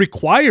it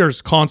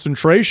requires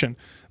concentration.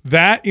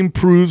 That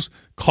improves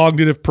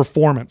cognitive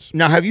performance.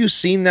 Now, have you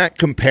seen that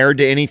compared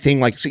to anything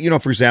like, so,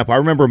 for example, I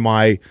remember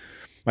my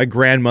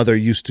grandmother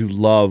used to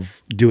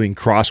love doing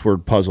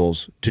crossword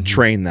puzzles to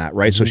train that,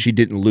 right? So she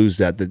didn't lose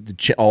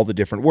that, all the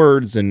different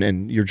words,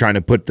 and you're trying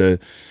to put the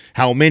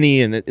how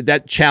many, and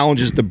that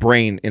challenges the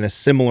brain in a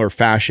similar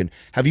fashion.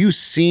 Have you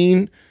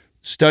seen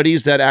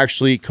studies that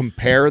actually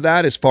compare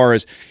that as far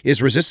as,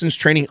 is resistance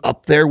training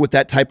up there with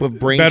that type of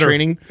brain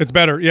training? It's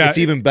better. Yeah. It's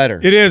even better.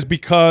 It is,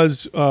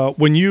 because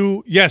when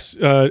you,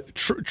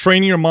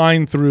 training your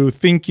mind through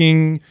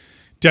thinking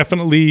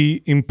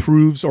definitely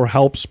improves or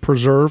helps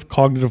preserve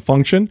cognitive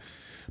function.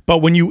 But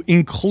when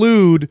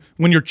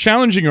you're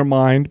challenging your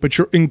mind, but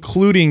you're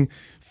including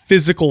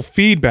physical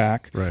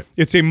feedback, right,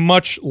 it's a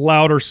much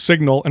louder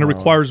signal, and it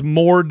requires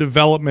more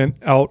development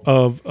out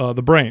of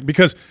the brain.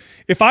 Because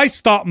if I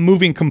stop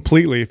moving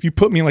completely, if you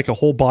put me in like a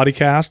whole body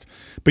cast,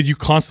 but you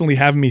constantly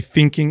have me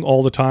thinking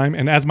all the time,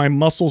 and as my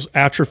muscles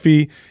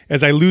atrophy,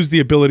 as I lose the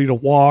ability to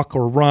walk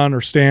or run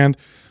or stand,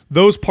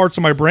 those parts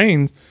of my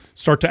brain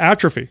start to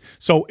atrophy.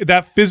 So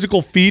that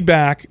physical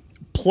feedback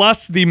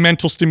plus the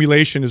mental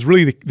stimulation is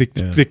really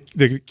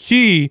the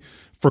key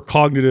for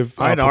cognitive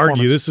I'd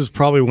argue this is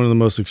probably one of the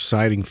most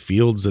exciting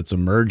fields that's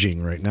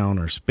emerging right now in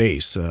our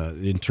space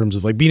in terms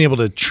of like being able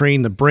to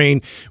train the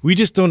brain. We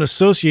just don't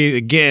associate,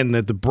 again,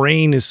 that the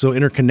brain is so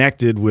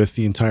interconnected with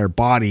the entire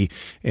body,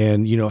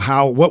 and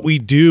what we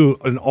do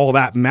and all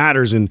that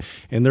matters, and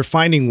they're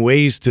finding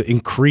ways to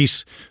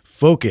increase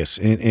focus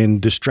and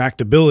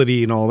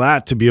distractibility and all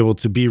that to be able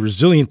to be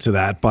resilient to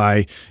that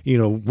by,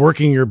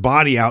 working your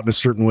body out in a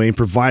certain way and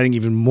providing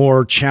even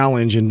more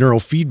challenge and neural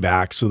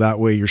feedback so that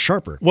way you're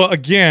sharper. Well,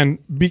 again,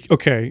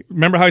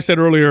 remember how I said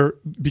earlier,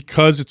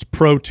 because it's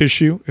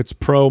pro-tissue, it's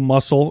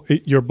pro-muscle,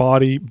 your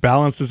body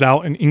balances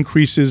out and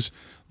increases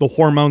the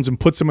hormones and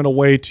puts them in a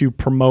way to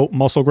promote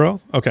muscle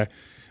growth? Okay.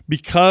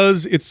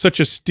 Because it's such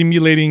a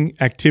stimulating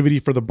activity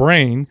for the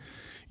brain,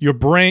 your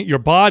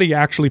body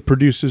actually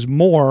produces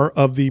more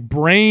of the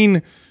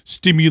brain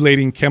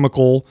stimulating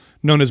chemical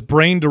known as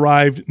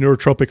brain-derived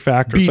neurotropic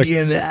factor.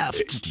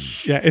 BDNF.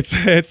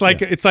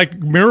 It's like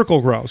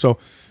Miracle-Gro. So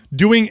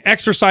doing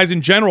exercise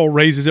in general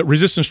raises it.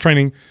 Resistance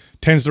training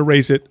tends to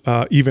raise it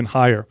even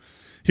higher.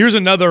 Here's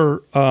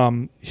another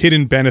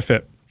hidden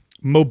benefit: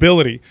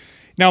 mobility.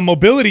 Now,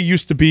 mobility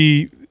used to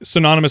be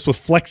synonymous with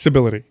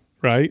flexibility,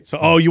 right?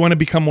 So, you want to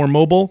become more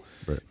mobile?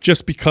 Right.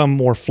 Just become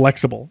more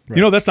flexible.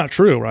 Right. That's not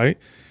true, right?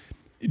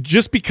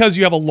 Just because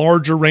you have a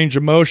larger range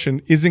of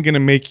motion isn't going to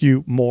make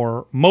you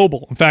more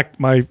mobile. In fact,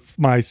 my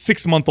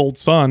 6-month-old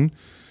son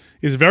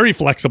is very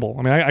flexible.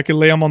 I mean, I can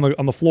lay him on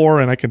the floor,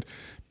 and I can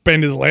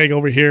bend his leg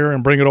over here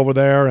and bring it over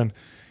there, and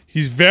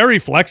he's very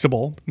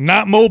flexible,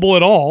 not mobile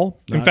at all.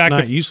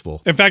 Not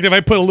useful. In fact, if I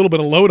put a little bit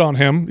of load on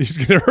him, he's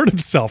going to hurt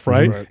himself,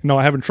 right? No,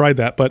 I haven't tried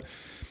that. But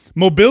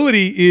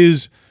mobility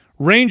is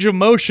range of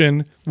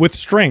motion with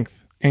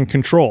strength and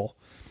control.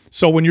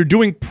 So when you're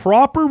doing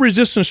proper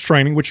resistance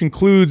training, which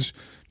includes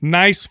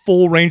nice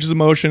full ranges of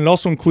motion, it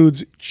also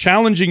includes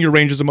challenging your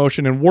ranges of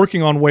motion and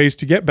working on ways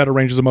to get better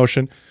ranges of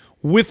motion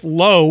with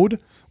load,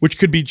 which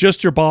could be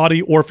just your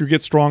body, or if you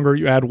get stronger,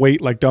 you add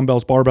weight like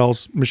dumbbells,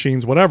 barbells,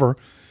 machines, whatever.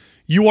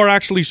 You are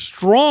actually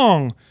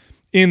strong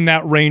in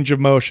that range of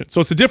motion. So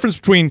it's the difference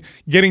between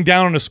getting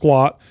down in a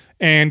squat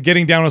and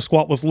getting down in a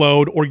squat with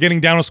load, or getting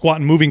down in a squat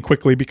and moving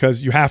quickly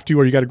because you have to,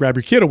 or you got to grab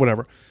your kid or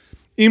whatever.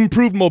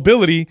 improved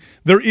mobility,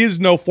 there is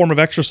no form of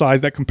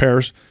exercise that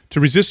compares to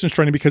resistance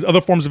training because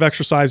other forms of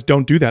exercise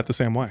don't do that the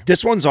same way.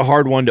 This one's a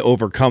hard one to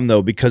overcome,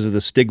 though, because of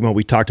the stigma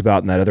we talked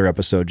about in that other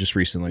episode just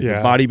recently,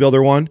 Yeah. the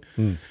bodybuilder one,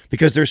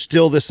 because there's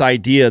still this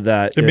idea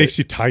that It makes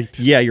you tight.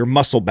 Yeah, you're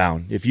muscle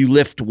bound. If you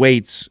lift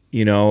weights,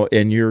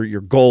 and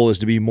your goal is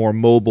to be more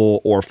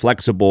mobile or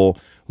flexible,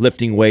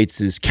 lifting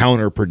weights is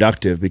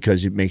counterproductive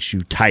because it makes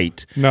you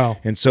tight. No.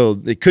 And so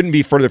it couldn't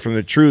be further from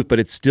the truth, but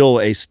it's still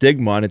a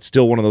stigma, and it's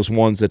still one of those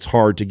ones that's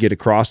hard to get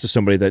across to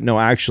somebody that, no,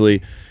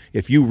 actually,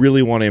 if you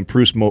really want to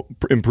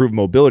improve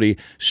mobility,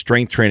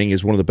 strength training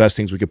is one of the best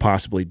things we could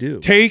possibly do.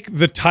 Take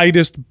the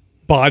tightest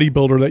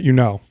bodybuilder that you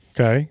know,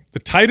 okay? The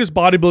tightest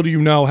bodybuilder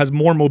you know has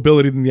more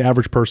mobility than the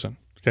average person.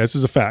 Okay, this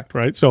is a fact,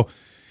 right? So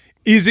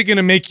is it going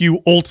to make you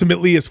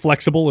ultimately as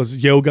flexible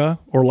as yoga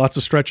or lots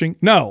of stretching?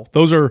 No,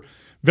 those are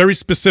very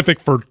specific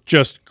for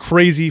just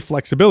crazy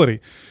flexibility.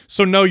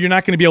 So no, you're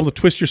not going to be able to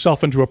twist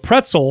yourself into a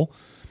pretzel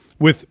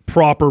with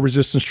proper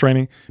resistance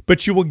training,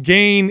 but you will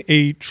gain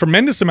a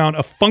tremendous amount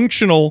of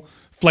functional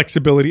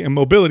flexibility and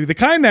mobility, the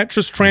kind that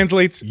just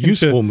translates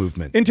Useful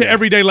movement. into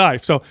everyday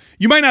life. So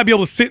you might not be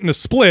able to sit in the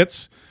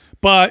splits,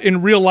 but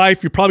in real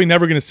life, you're probably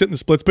never going to sit in the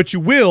splits, but you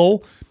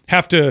will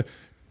have to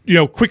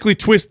quickly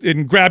twist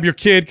and grab your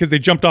kid because they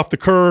jumped off the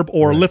curb,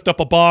 or lift up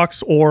a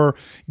box, or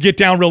get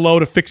down real low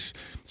to fix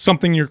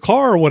something in your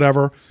car or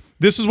whatever.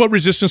 This is what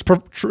resistance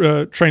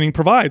training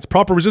provides,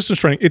 proper resistance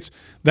training. It's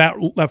that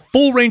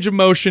full range of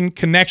motion,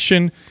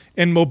 connection,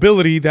 and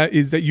mobility that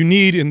you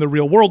need in the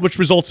real world, which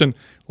results in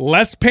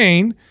less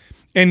pain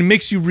and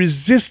makes you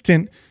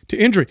resistant to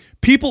injury.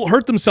 People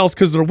hurt themselves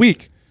because they're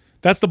weak.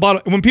 That's the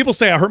bottom. When people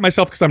say, I hurt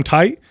myself because I'm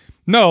tight,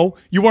 no,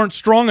 you weren't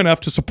strong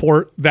enough to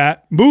support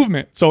that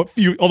movement. So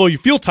although you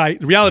feel tight,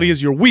 the reality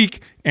is you're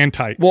weak and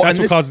tight. Well, that's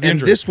what causes the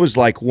injury. And this was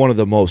like one of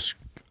the most,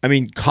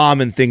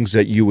 common things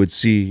that you would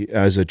see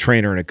as a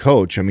trainer and a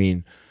coach.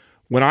 When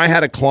I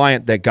had a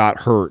client that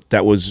got hurt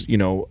that was,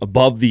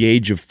 above the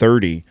age of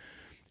 30,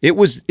 it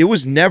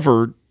was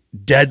never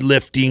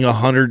deadlifting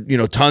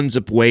 100, tons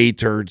of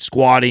weight or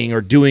squatting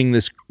or doing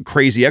this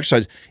crazy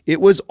exercise. It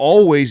was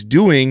always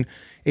doing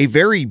a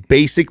very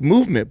basic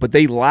movement, but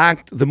they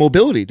lacked the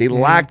mobility. They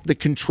lacked the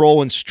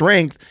control and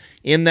strength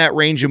in that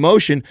range of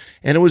motion,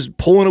 and it was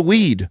pulling a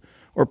weed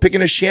or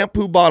picking a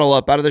shampoo bottle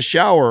up out of the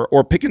shower,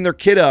 or picking their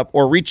kid up,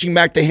 or reaching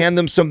back to hand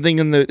them something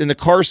in the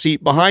car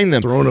seat behind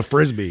them. Throwing a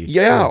Frisbee.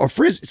 Yeah, or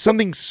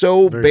something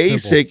so Very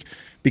basic simple.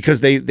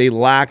 Because they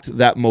lacked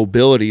that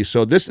mobility.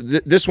 So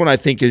this one I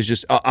think is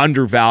just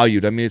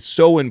undervalued. It's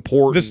so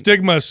important. The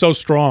stigma is so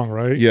strong,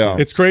 right? Yeah.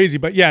 It's crazy.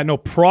 But yeah, no,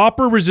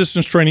 proper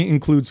resistance training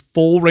includes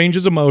full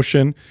ranges of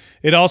motion.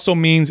 It also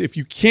means if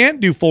you can't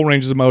do full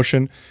ranges of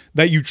motion,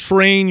 that you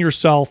train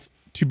yourself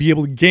to be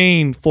able to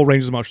gain full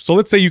ranges of motion. So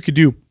let's say you could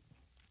do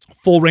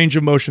full range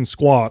of motion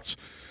squats,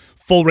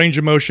 full range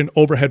of motion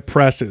overhead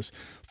presses,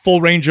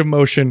 full range of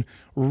motion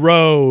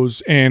rows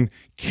and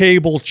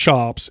cable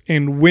chops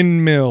and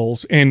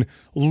windmills and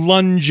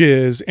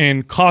lunges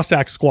and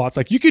Cossack squats.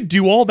 Like, you could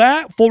do all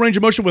that full range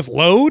of motion with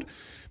load.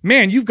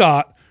 Man, you've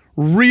got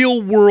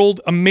real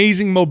world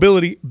amazing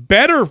mobility,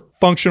 better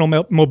functional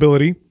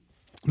mobility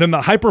than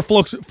the hyper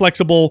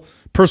flexible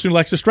person who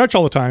likes to stretch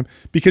all the time,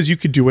 because you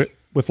could do it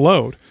with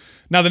load.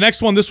 Now the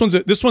next one, this one's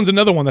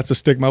another one that's a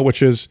stigma,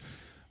 which is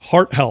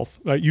heart health.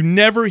 Right? You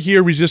never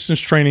hear resistance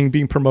training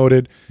being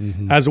promoted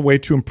as a way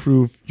to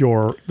improve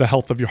the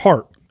health of your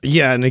heart.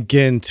 Yeah, and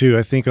again, too,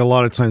 I think a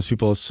lot of times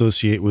people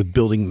associate with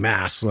building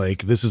mass.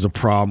 Like, this is a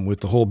problem with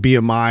the whole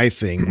BMI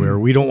thing, where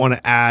we don't want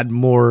to add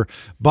more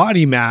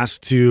body mass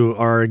to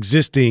our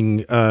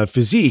existing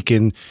physique,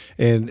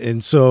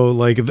 and so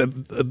like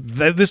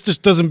this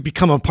just doesn't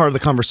become a part of the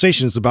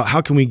conversation. It's about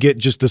how can we get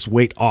just this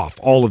weight off,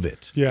 all of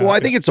it. Yeah. Well, I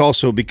think it's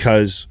also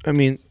because,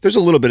 there's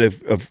a little bit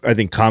of I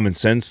think, common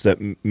sense that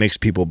makes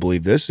people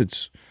believe this.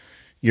 It's,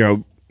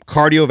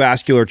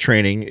 cardiovascular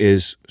training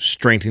is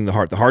strengthening the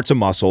heart. The heart's a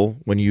muscle.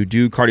 When you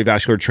do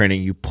cardiovascular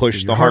training, you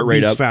push the heart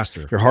rate up.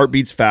 Faster. Your heart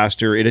beats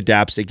faster. It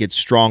adapts. It gets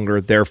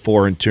stronger.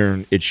 Therefore, in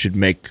turn, it should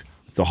make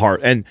the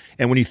heart. And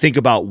when you think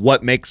about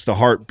what makes the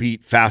heart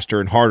beat faster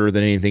and harder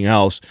than anything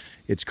else,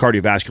 it's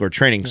cardiovascular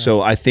training. Yeah.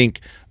 So I think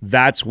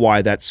that's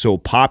why that's so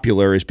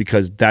popular, is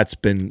because that's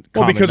been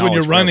common because when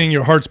you're knowledge running,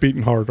 your heart's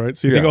beating hard, right?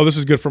 So you think, oh, this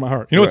is good for my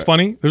heart. You know what's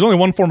funny? There's only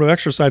one form of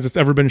exercise that's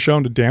ever been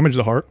shown to damage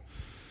the heart.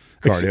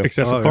 Cardio.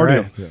 Excessive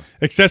cardio. Right. Yeah.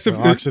 Excessive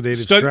oxidative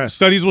stress.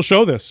 Studies will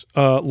show this.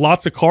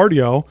 Lots of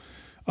cardio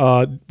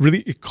really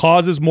it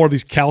causes more of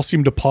these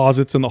calcium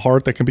deposits in the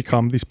heart that can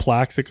become these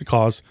plaques that could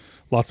cause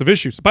lots of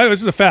issues. By the way,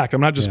 this is a fact. I'm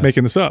not just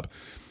making this up.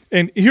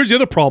 And here's the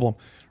other problem.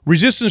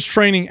 Resistance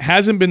training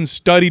hasn't been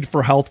studied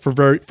for health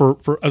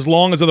for as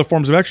long as other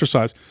forms of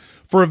exercise.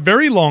 For a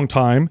very long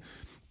time,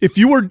 if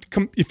you were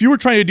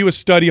trying to do a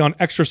study on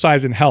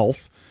exercise and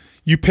health,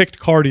 you picked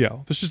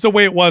cardio. This is the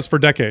way it was for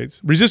decades.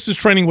 Resistance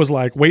training was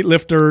like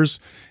weightlifters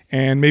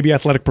and maybe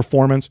athletic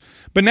performance.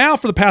 But now,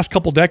 for the past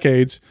couple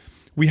decades,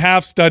 we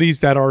have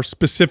studies that are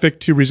specific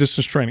to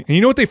resistance training. And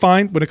you know what they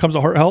find when it comes to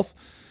heart health?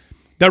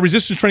 that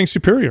resistance training is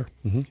superior.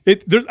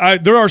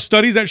 There are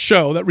studies that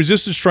show that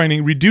resistance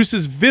training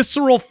reduces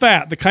visceral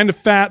fat, the kind of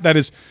fat that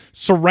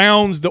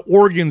surrounds the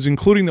organs,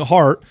 including the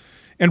heart,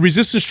 and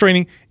resistance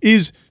training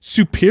is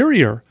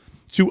superior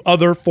to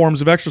other forms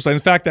of exercise. In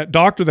fact, that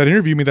doctor that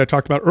interviewed me that I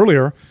talked about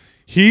earlier,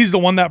 he's the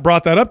one that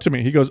brought that up to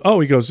me. He goes,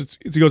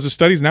 the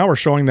studies now are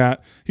showing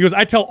that. He goes,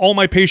 I tell all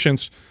my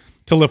patients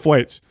to lift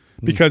weights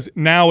because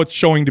now it's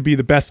showing to be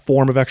the best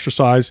form of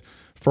exercise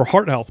for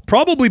heart health.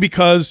 Probably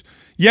because,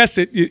 yes,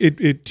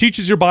 it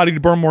teaches your body to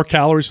burn more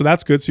calories, so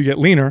that's good, so you get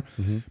leaner.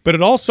 But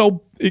it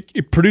also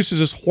it produces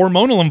this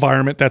hormonal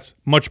environment that's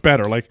much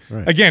better. Like,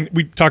 again,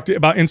 we talked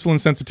about insulin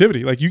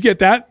sensitivity. Like, you get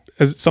that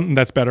as something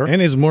that's better.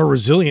 And is more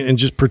resilient and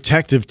just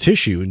protective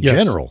tissue in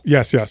general.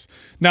 Yes.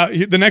 Now,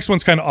 the next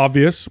one's kind of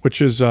obvious,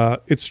 which is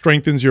it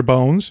strengthens your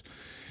bones.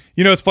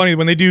 You know, it's funny,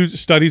 when they do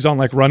studies on,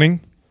 like,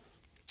 running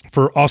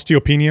for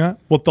osteopenia,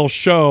 what they'll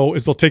show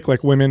is they'll take,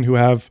 like, women who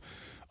have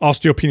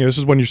osteopenia. This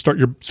is when you're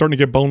starting to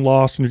get bone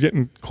loss and you're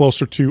getting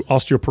closer to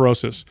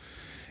osteoporosis.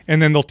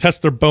 And then they'll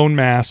test their bone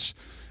mass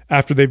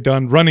after they've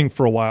done running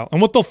for a while.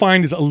 And what they'll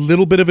find is a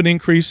little bit of an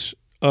increase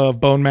of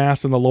bone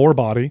mass in the lower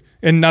body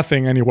and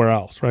nothing anywhere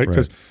else, right?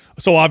 Because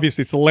so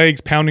obviously it's the legs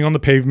pounding on the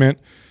pavement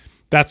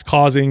that's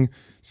causing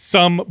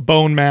some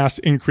bone mass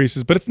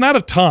increases, but it's not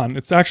a ton.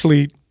 It's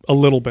actually a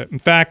little bit. In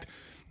fact,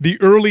 the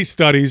early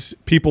studies,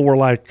 people were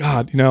like,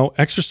 God, you know,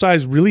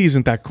 exercise really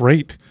isn't that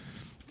great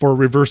for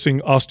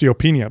reversing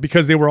osteopenia,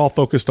 because they were all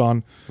focused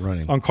on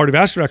running, on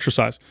cardiovascular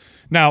exercise.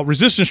 Now,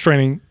 resistance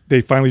training,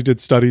 they finally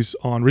did studies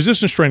on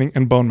resistance training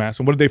and bone mass.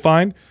 And what did they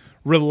find?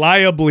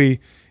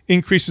 Reliably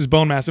increases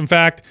bone mass. In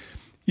fact,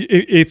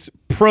 it's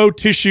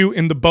pro-tissue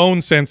in the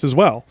bone sense as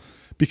well,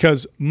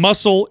 because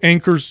muscle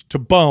anchors to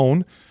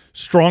bone.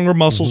 Stronger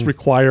muscles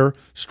require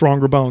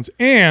stronger bones.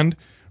 And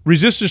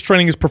resistance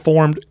training is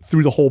performed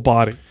through the whole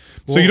body.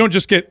 So you don't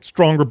just get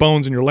stronger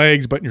bones in your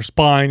legs, but in your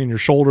spine and your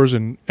shoulders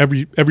and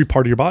every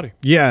part of your body.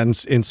 Yeah,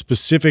 and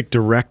specific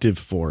directive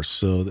force.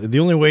 So the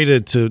only way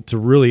to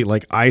really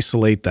like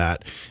isolate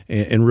that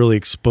and really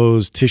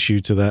expose tissue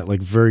to that like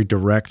very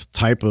direct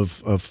type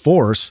of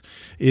force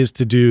is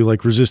to do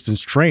like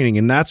resistance training.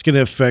 And that's going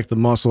to affect the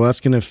muscle, that's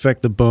going to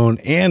affect the bone,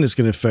 and it's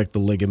going to affect the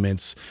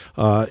ligaments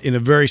in a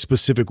very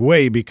specific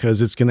way,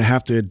 because it's going to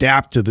have to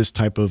adapt to this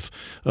type of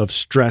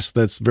stress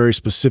that's very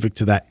specific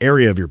to that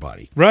area of your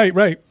body.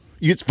 Right.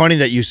 It's funny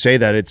that you say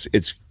that.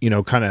 It's you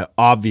know, kind of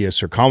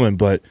obvious or common,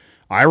 but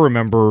I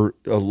remember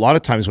a lot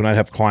of times when I'd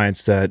have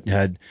clients that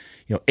had,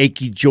 you know,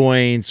 achy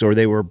joints, or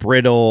they were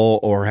brittle,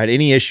 or had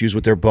any issues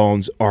with their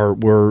bones, or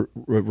were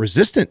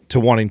resistant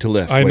to wanting to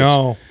lift weights.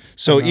 Know.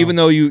 So even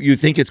though you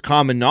think it's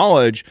common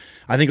knowledge,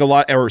 I think a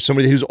lot, or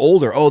somebody who's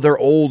older, they're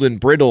old and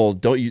brittle.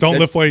 Don't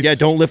lift weights. Yeah,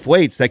 don't lift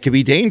weights. That could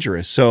be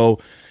dangerous. So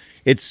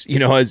it's, you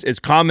know, as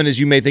common as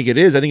you may think it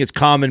is, I think it's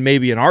common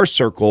maybe in our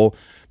circle.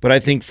 But I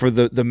think for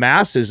the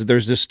masses,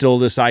 there's still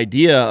this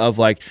idea of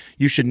like,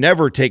 you should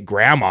never take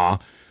grandma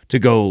to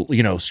go,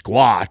 you know,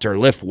 squat or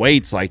lift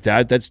weights like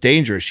that. That's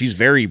dangerous. She's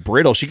very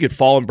brittle. She could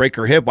fall and break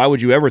her hip. Why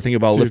would you ever think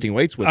about lifting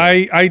weights with her?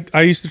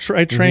 I used to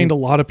I trained a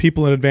lot of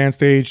people in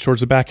advanced age towards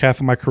the back half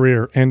of my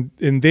career, and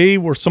they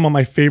were some of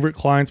my favorite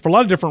clients for a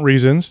lot of different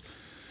reasons.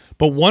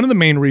 But one of the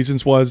main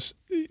reasons was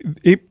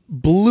it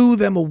blew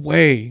them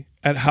away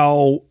at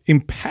how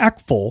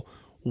impactful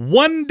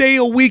 1 day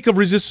a week of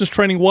resistance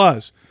training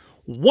was.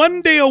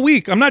 1 day a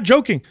week. I'm not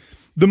joking.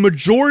 The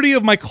majority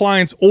of my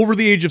clients over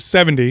the age of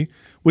 70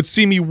 would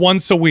see me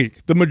once a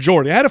week. The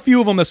majority. I had a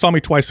few of them that saw me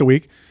twice a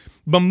week,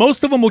 but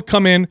most of them would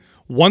come in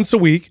once a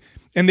week,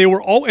 and they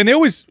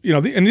always, you know,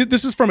 and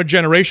this is from a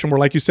generation where,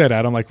 like you said,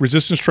 Adam, like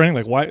resistance training,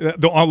 like why?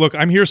 Look,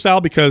 I'm here,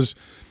 Sal, because,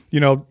 you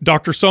know,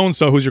 Dr.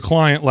 So-and-so, who's your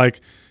client, like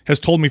has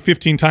told me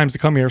 15 times to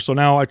come here. So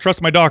now I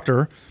trust my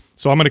doctor.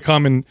 So I'm going to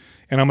come and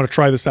I'm going to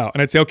try this out.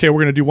 And I'd say, okay,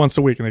 we're going to do once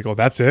a week. And they go,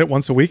 that's it?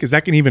 Once a week? Is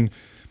that even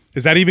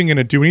going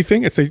to do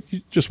anything? I'd say,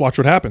 just watch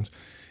what happens.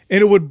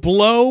 And it would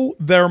blow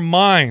their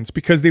minds,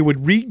 because they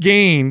would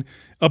regain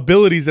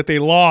abilities that they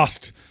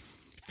lost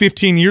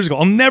 15 years ago.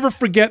 I'll never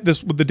forget this,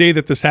 the day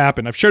that this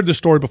happened. I've shared this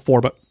story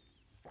before, but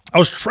I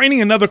was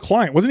training another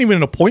client. It wasn't even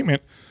an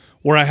appointment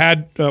where I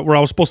had where I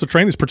was supposed to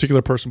train this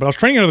particular person, but I was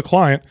training another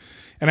client,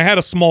 and I had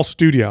a small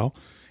studio.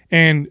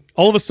 And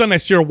all of a sudden I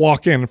see her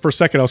walk in, and for a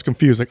second I was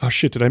confused, like, oh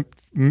shit,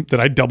 did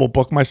I double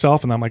book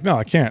myself? And I'm like, no,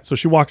 I can't. So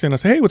she walks in and I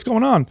say, hey, what's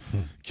going on?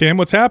 Kim,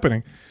 what's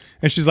happening?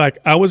 And she's like,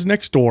 I was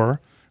next door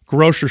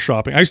grocery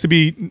shopping. I used to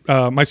be,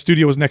 my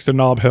studio was next to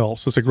Nob Hill.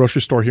 So it's a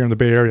grocery store here in the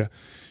Bay Area.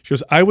 She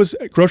goes, I was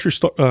grocery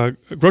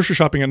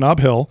shopping at Nob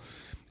Hill,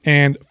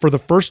 and for the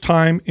first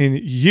time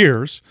in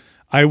years,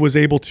 I was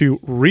able to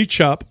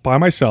reach up by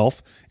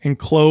myself and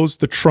close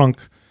the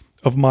trunk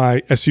of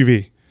my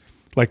SUV.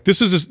 Like,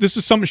 this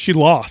is something she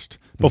lost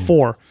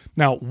before.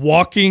 Now,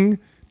 walking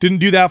didn't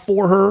do that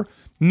for her.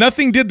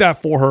 Nothing did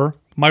that for her.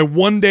 My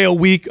 1 day a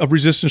week of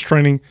resistance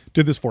training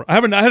did this for her.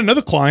 I had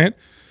another client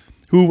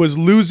who was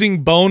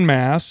losing bone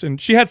mass, and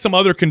she had some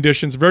other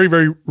conditions, very,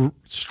 very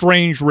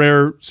strange,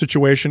 rare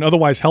situation,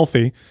 otherwise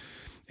healthy.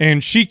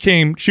 And she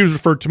was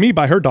referred to me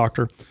by her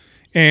doctor.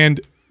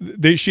 And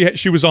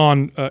she was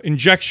on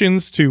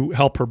injections to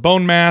help her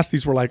bone mass.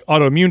 These were like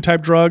autoimmune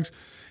type drugs.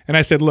 And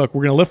I said, look,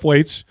 we're going to lift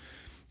weights.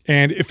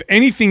 And if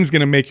anything's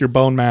going to make your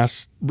bone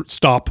mass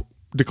stop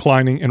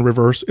declining and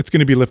reverse, it's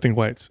going to be lifting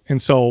weights.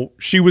 And so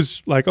she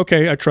was like,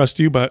 okay, I trust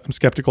you, but I'm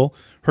skeptical.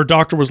 Her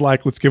doctor was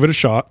like, let's give it a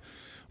shot.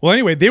 Well,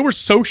 anyway, they were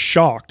so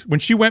shocked. When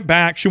she went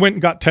back, she went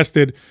and got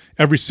tested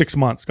every 6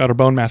 months, got her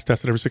bone mass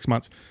tested every 6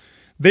 months.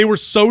 They were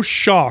so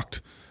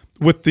shocked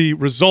with the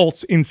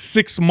results in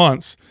 6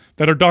 months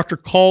that her doctor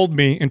called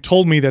me and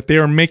told me that they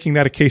are making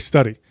that a case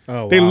study.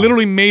 Oh, wow. They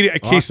literally made it a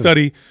case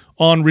study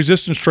on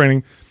resistance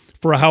training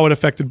for how it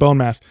affected bone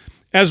mass.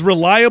 As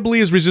reliably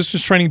as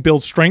resistance training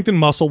builds strength and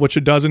muscle, which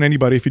it does in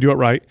anybody if you do it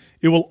right,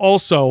 it will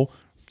also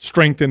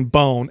strengthen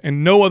bone.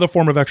 And no other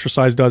form of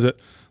exercise does it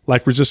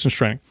like resistance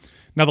training.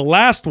 Now, the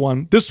last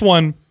one, this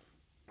one,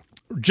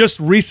 just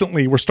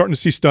recently, we're starting to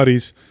see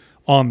studies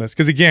on this.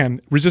 Because,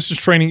 again, resistance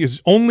training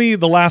is only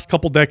the last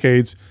couple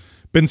decades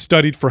been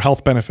studied for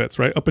health benefits,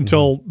 right? Up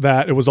until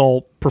that, it was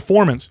all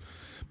performance.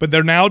 But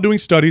they're now doing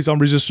studies on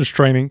resistance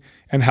training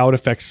and how it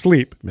affects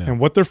sleep. Yeah. And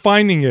what they're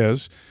finding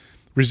is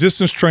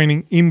resistance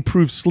training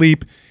improves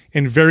sleep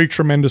in very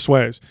tremendous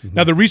ways.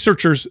 Now, the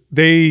researchers,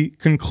 they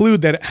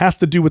conclude that it has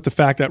to do with the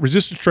fact that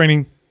resistance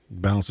training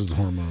balances the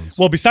hormones.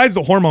 Well, besides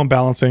the hormone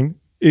balancing,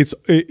 it's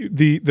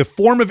the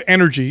form of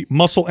energy,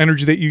 muscle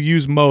energy that you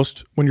use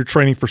most when you're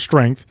training for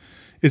strength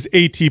is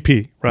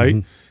ATP,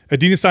 right?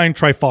 Adenosine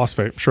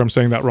triphosphate. I'm sure I'm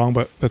saying that wrong,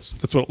 but that's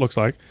what it looks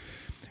like.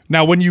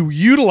 Now, when you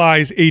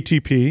utilize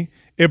ATP,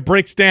 it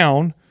breaks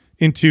down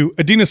into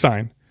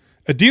adenosine.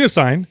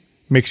 Adenosine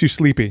makes you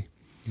sleepy.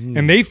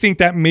 And they think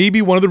that may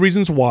be one of the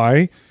reasons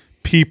why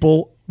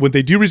people, when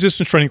they do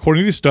resistance training,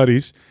 according to these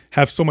studies,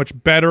 have so much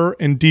better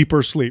and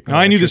deeper sleep. Now,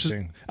 I knew this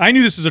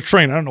as a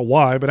trainer. I don't know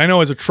why, but I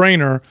know as a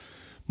trainer,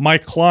 my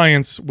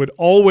clients would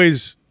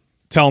always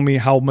tell me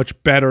how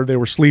much better they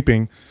were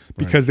sleeping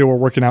because they were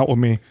working out with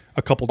me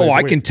a couple days a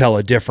week. I can tell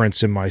a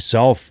difference in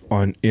myself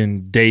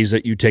in days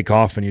that you take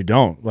off and you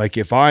don't. Like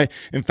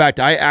in fact,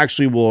 I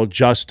actually will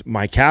adjust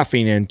my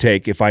caffeine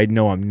intake if I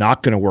know I'm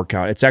not going to work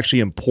out. It's actually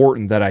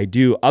important that I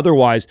do.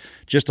 Otherwise,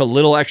 just a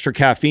little extra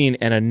caffeine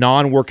and a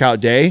non-workout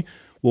day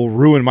will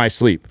ruin my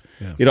sleep.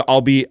 Yeah.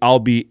 I'll be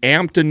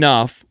amped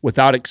enough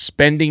without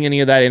expending any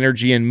of that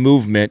energy and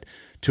movement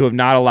to have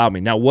not allowed me.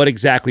 Now, what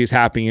exactly is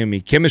happening in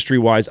me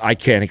chemistry-wise, I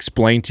can't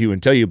explain to you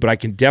and tell you, but I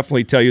can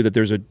definitely tell you that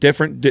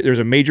there's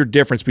a major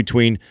difference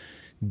between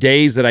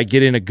days that I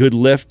get in a good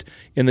lift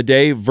in the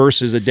day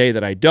versus a day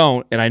that I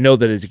don't. And I know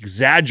that it's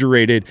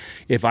exaggerated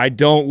if I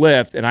don't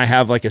lift and I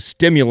have like a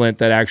stimulant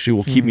that actually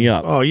will keep me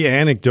up. Oh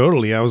yeah.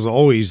 Anecdotally, I was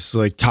always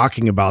like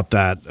talking about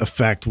that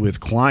effect with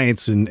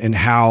clients and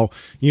how,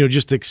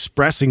 just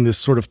expressing this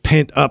sort of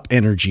pent up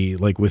energy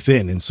like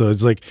within. And so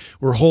it's like,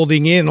 we're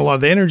holding in a lot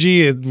of the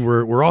energy and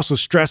we're also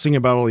stressing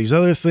about all these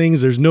other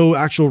things. There's no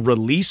actual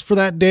release for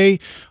that day.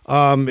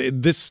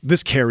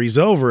 This carries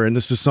over, and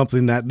this is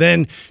something that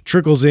then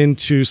trickles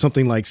into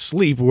something like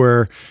sleep,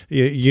 where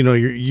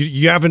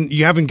you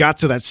haven't got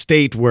to that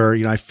state where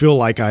I feel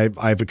like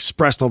I've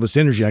expressed all this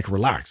energy, I can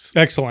relax.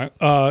 Excellent.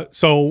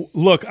 So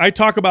look, I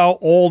talk about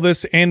all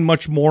this and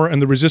much more in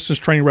the Resistance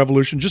Training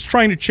Revolution, just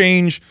trying to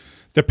change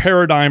the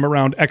paradigm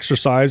around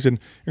exercise and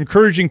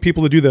encouraging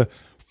people to do the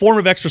form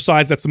of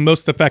exercise that's the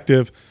most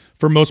effective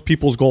for most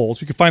people's goals.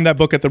 You can find that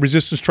book at the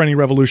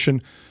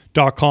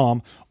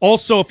resistancetrainingrevolution.com.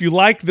 Also, if you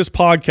like this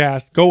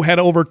podcast, go head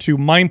over to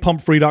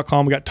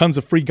mindpumpfree.com. We got tons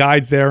of free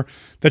guides there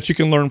that you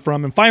can learn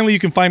from. And finally, you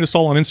can find us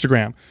all on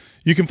Instagram.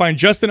 You can find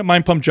Justin at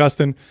Mind Pump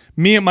Justin,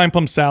 me at Mind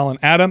Pump Sal, and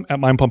Adam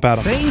at Mind Pump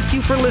Adam. Thank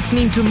you for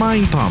listening to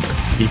Mind Pump.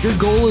 If your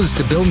goal is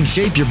to build and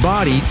shape your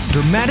body,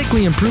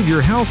 dramatically improve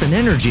your health and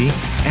energy,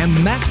 and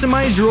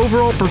maximize your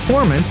overall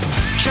performance,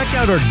 check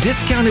out our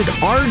discounted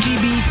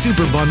RGB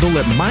Super Bundle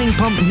at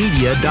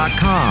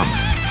mindpumpmedia.com.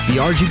 The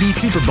RGB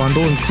Super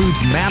Bundle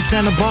includes MAPS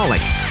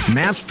Anabolic,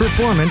 MAPS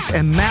Performance,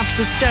 and MAPS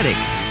Aesthetic.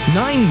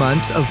 9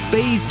 months of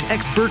phased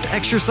expert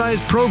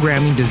exercise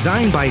programming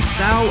designed by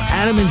Sal,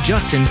 Adam, and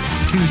Justin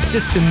to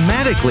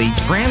systematically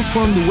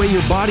transform the way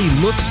your body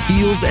looks,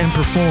 feels, and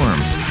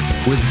performs.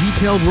 With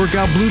detailed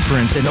workout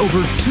blueprints and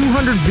over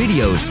 200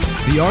 videos,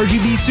 the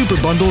RGB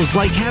Super Bundle is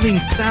like having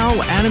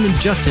Sal, Adam,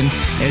 and Justin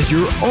as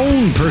your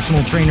own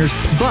personal trainers,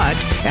 but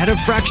at a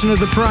fraction of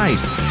the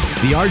price.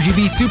 The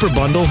RGB Super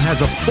Bundle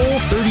has a full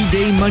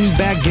 30-day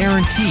money-back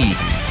guarantee,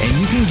 and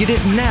you can get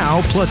it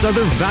now plus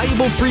other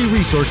valuable free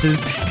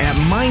resources at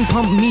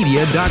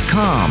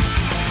mindpumpmedia.com.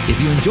 If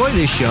you enjoy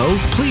this show,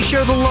 please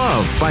share the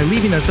love by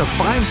leaving us a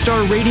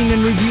 5-star rating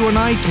and review on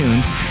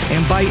iTunes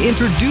and by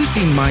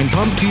introducing Mind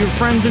Pump to your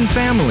friends and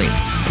family.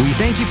 We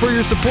thank you for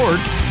your support,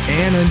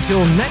 and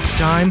until next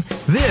time,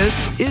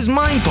 this is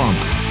Mind Pump.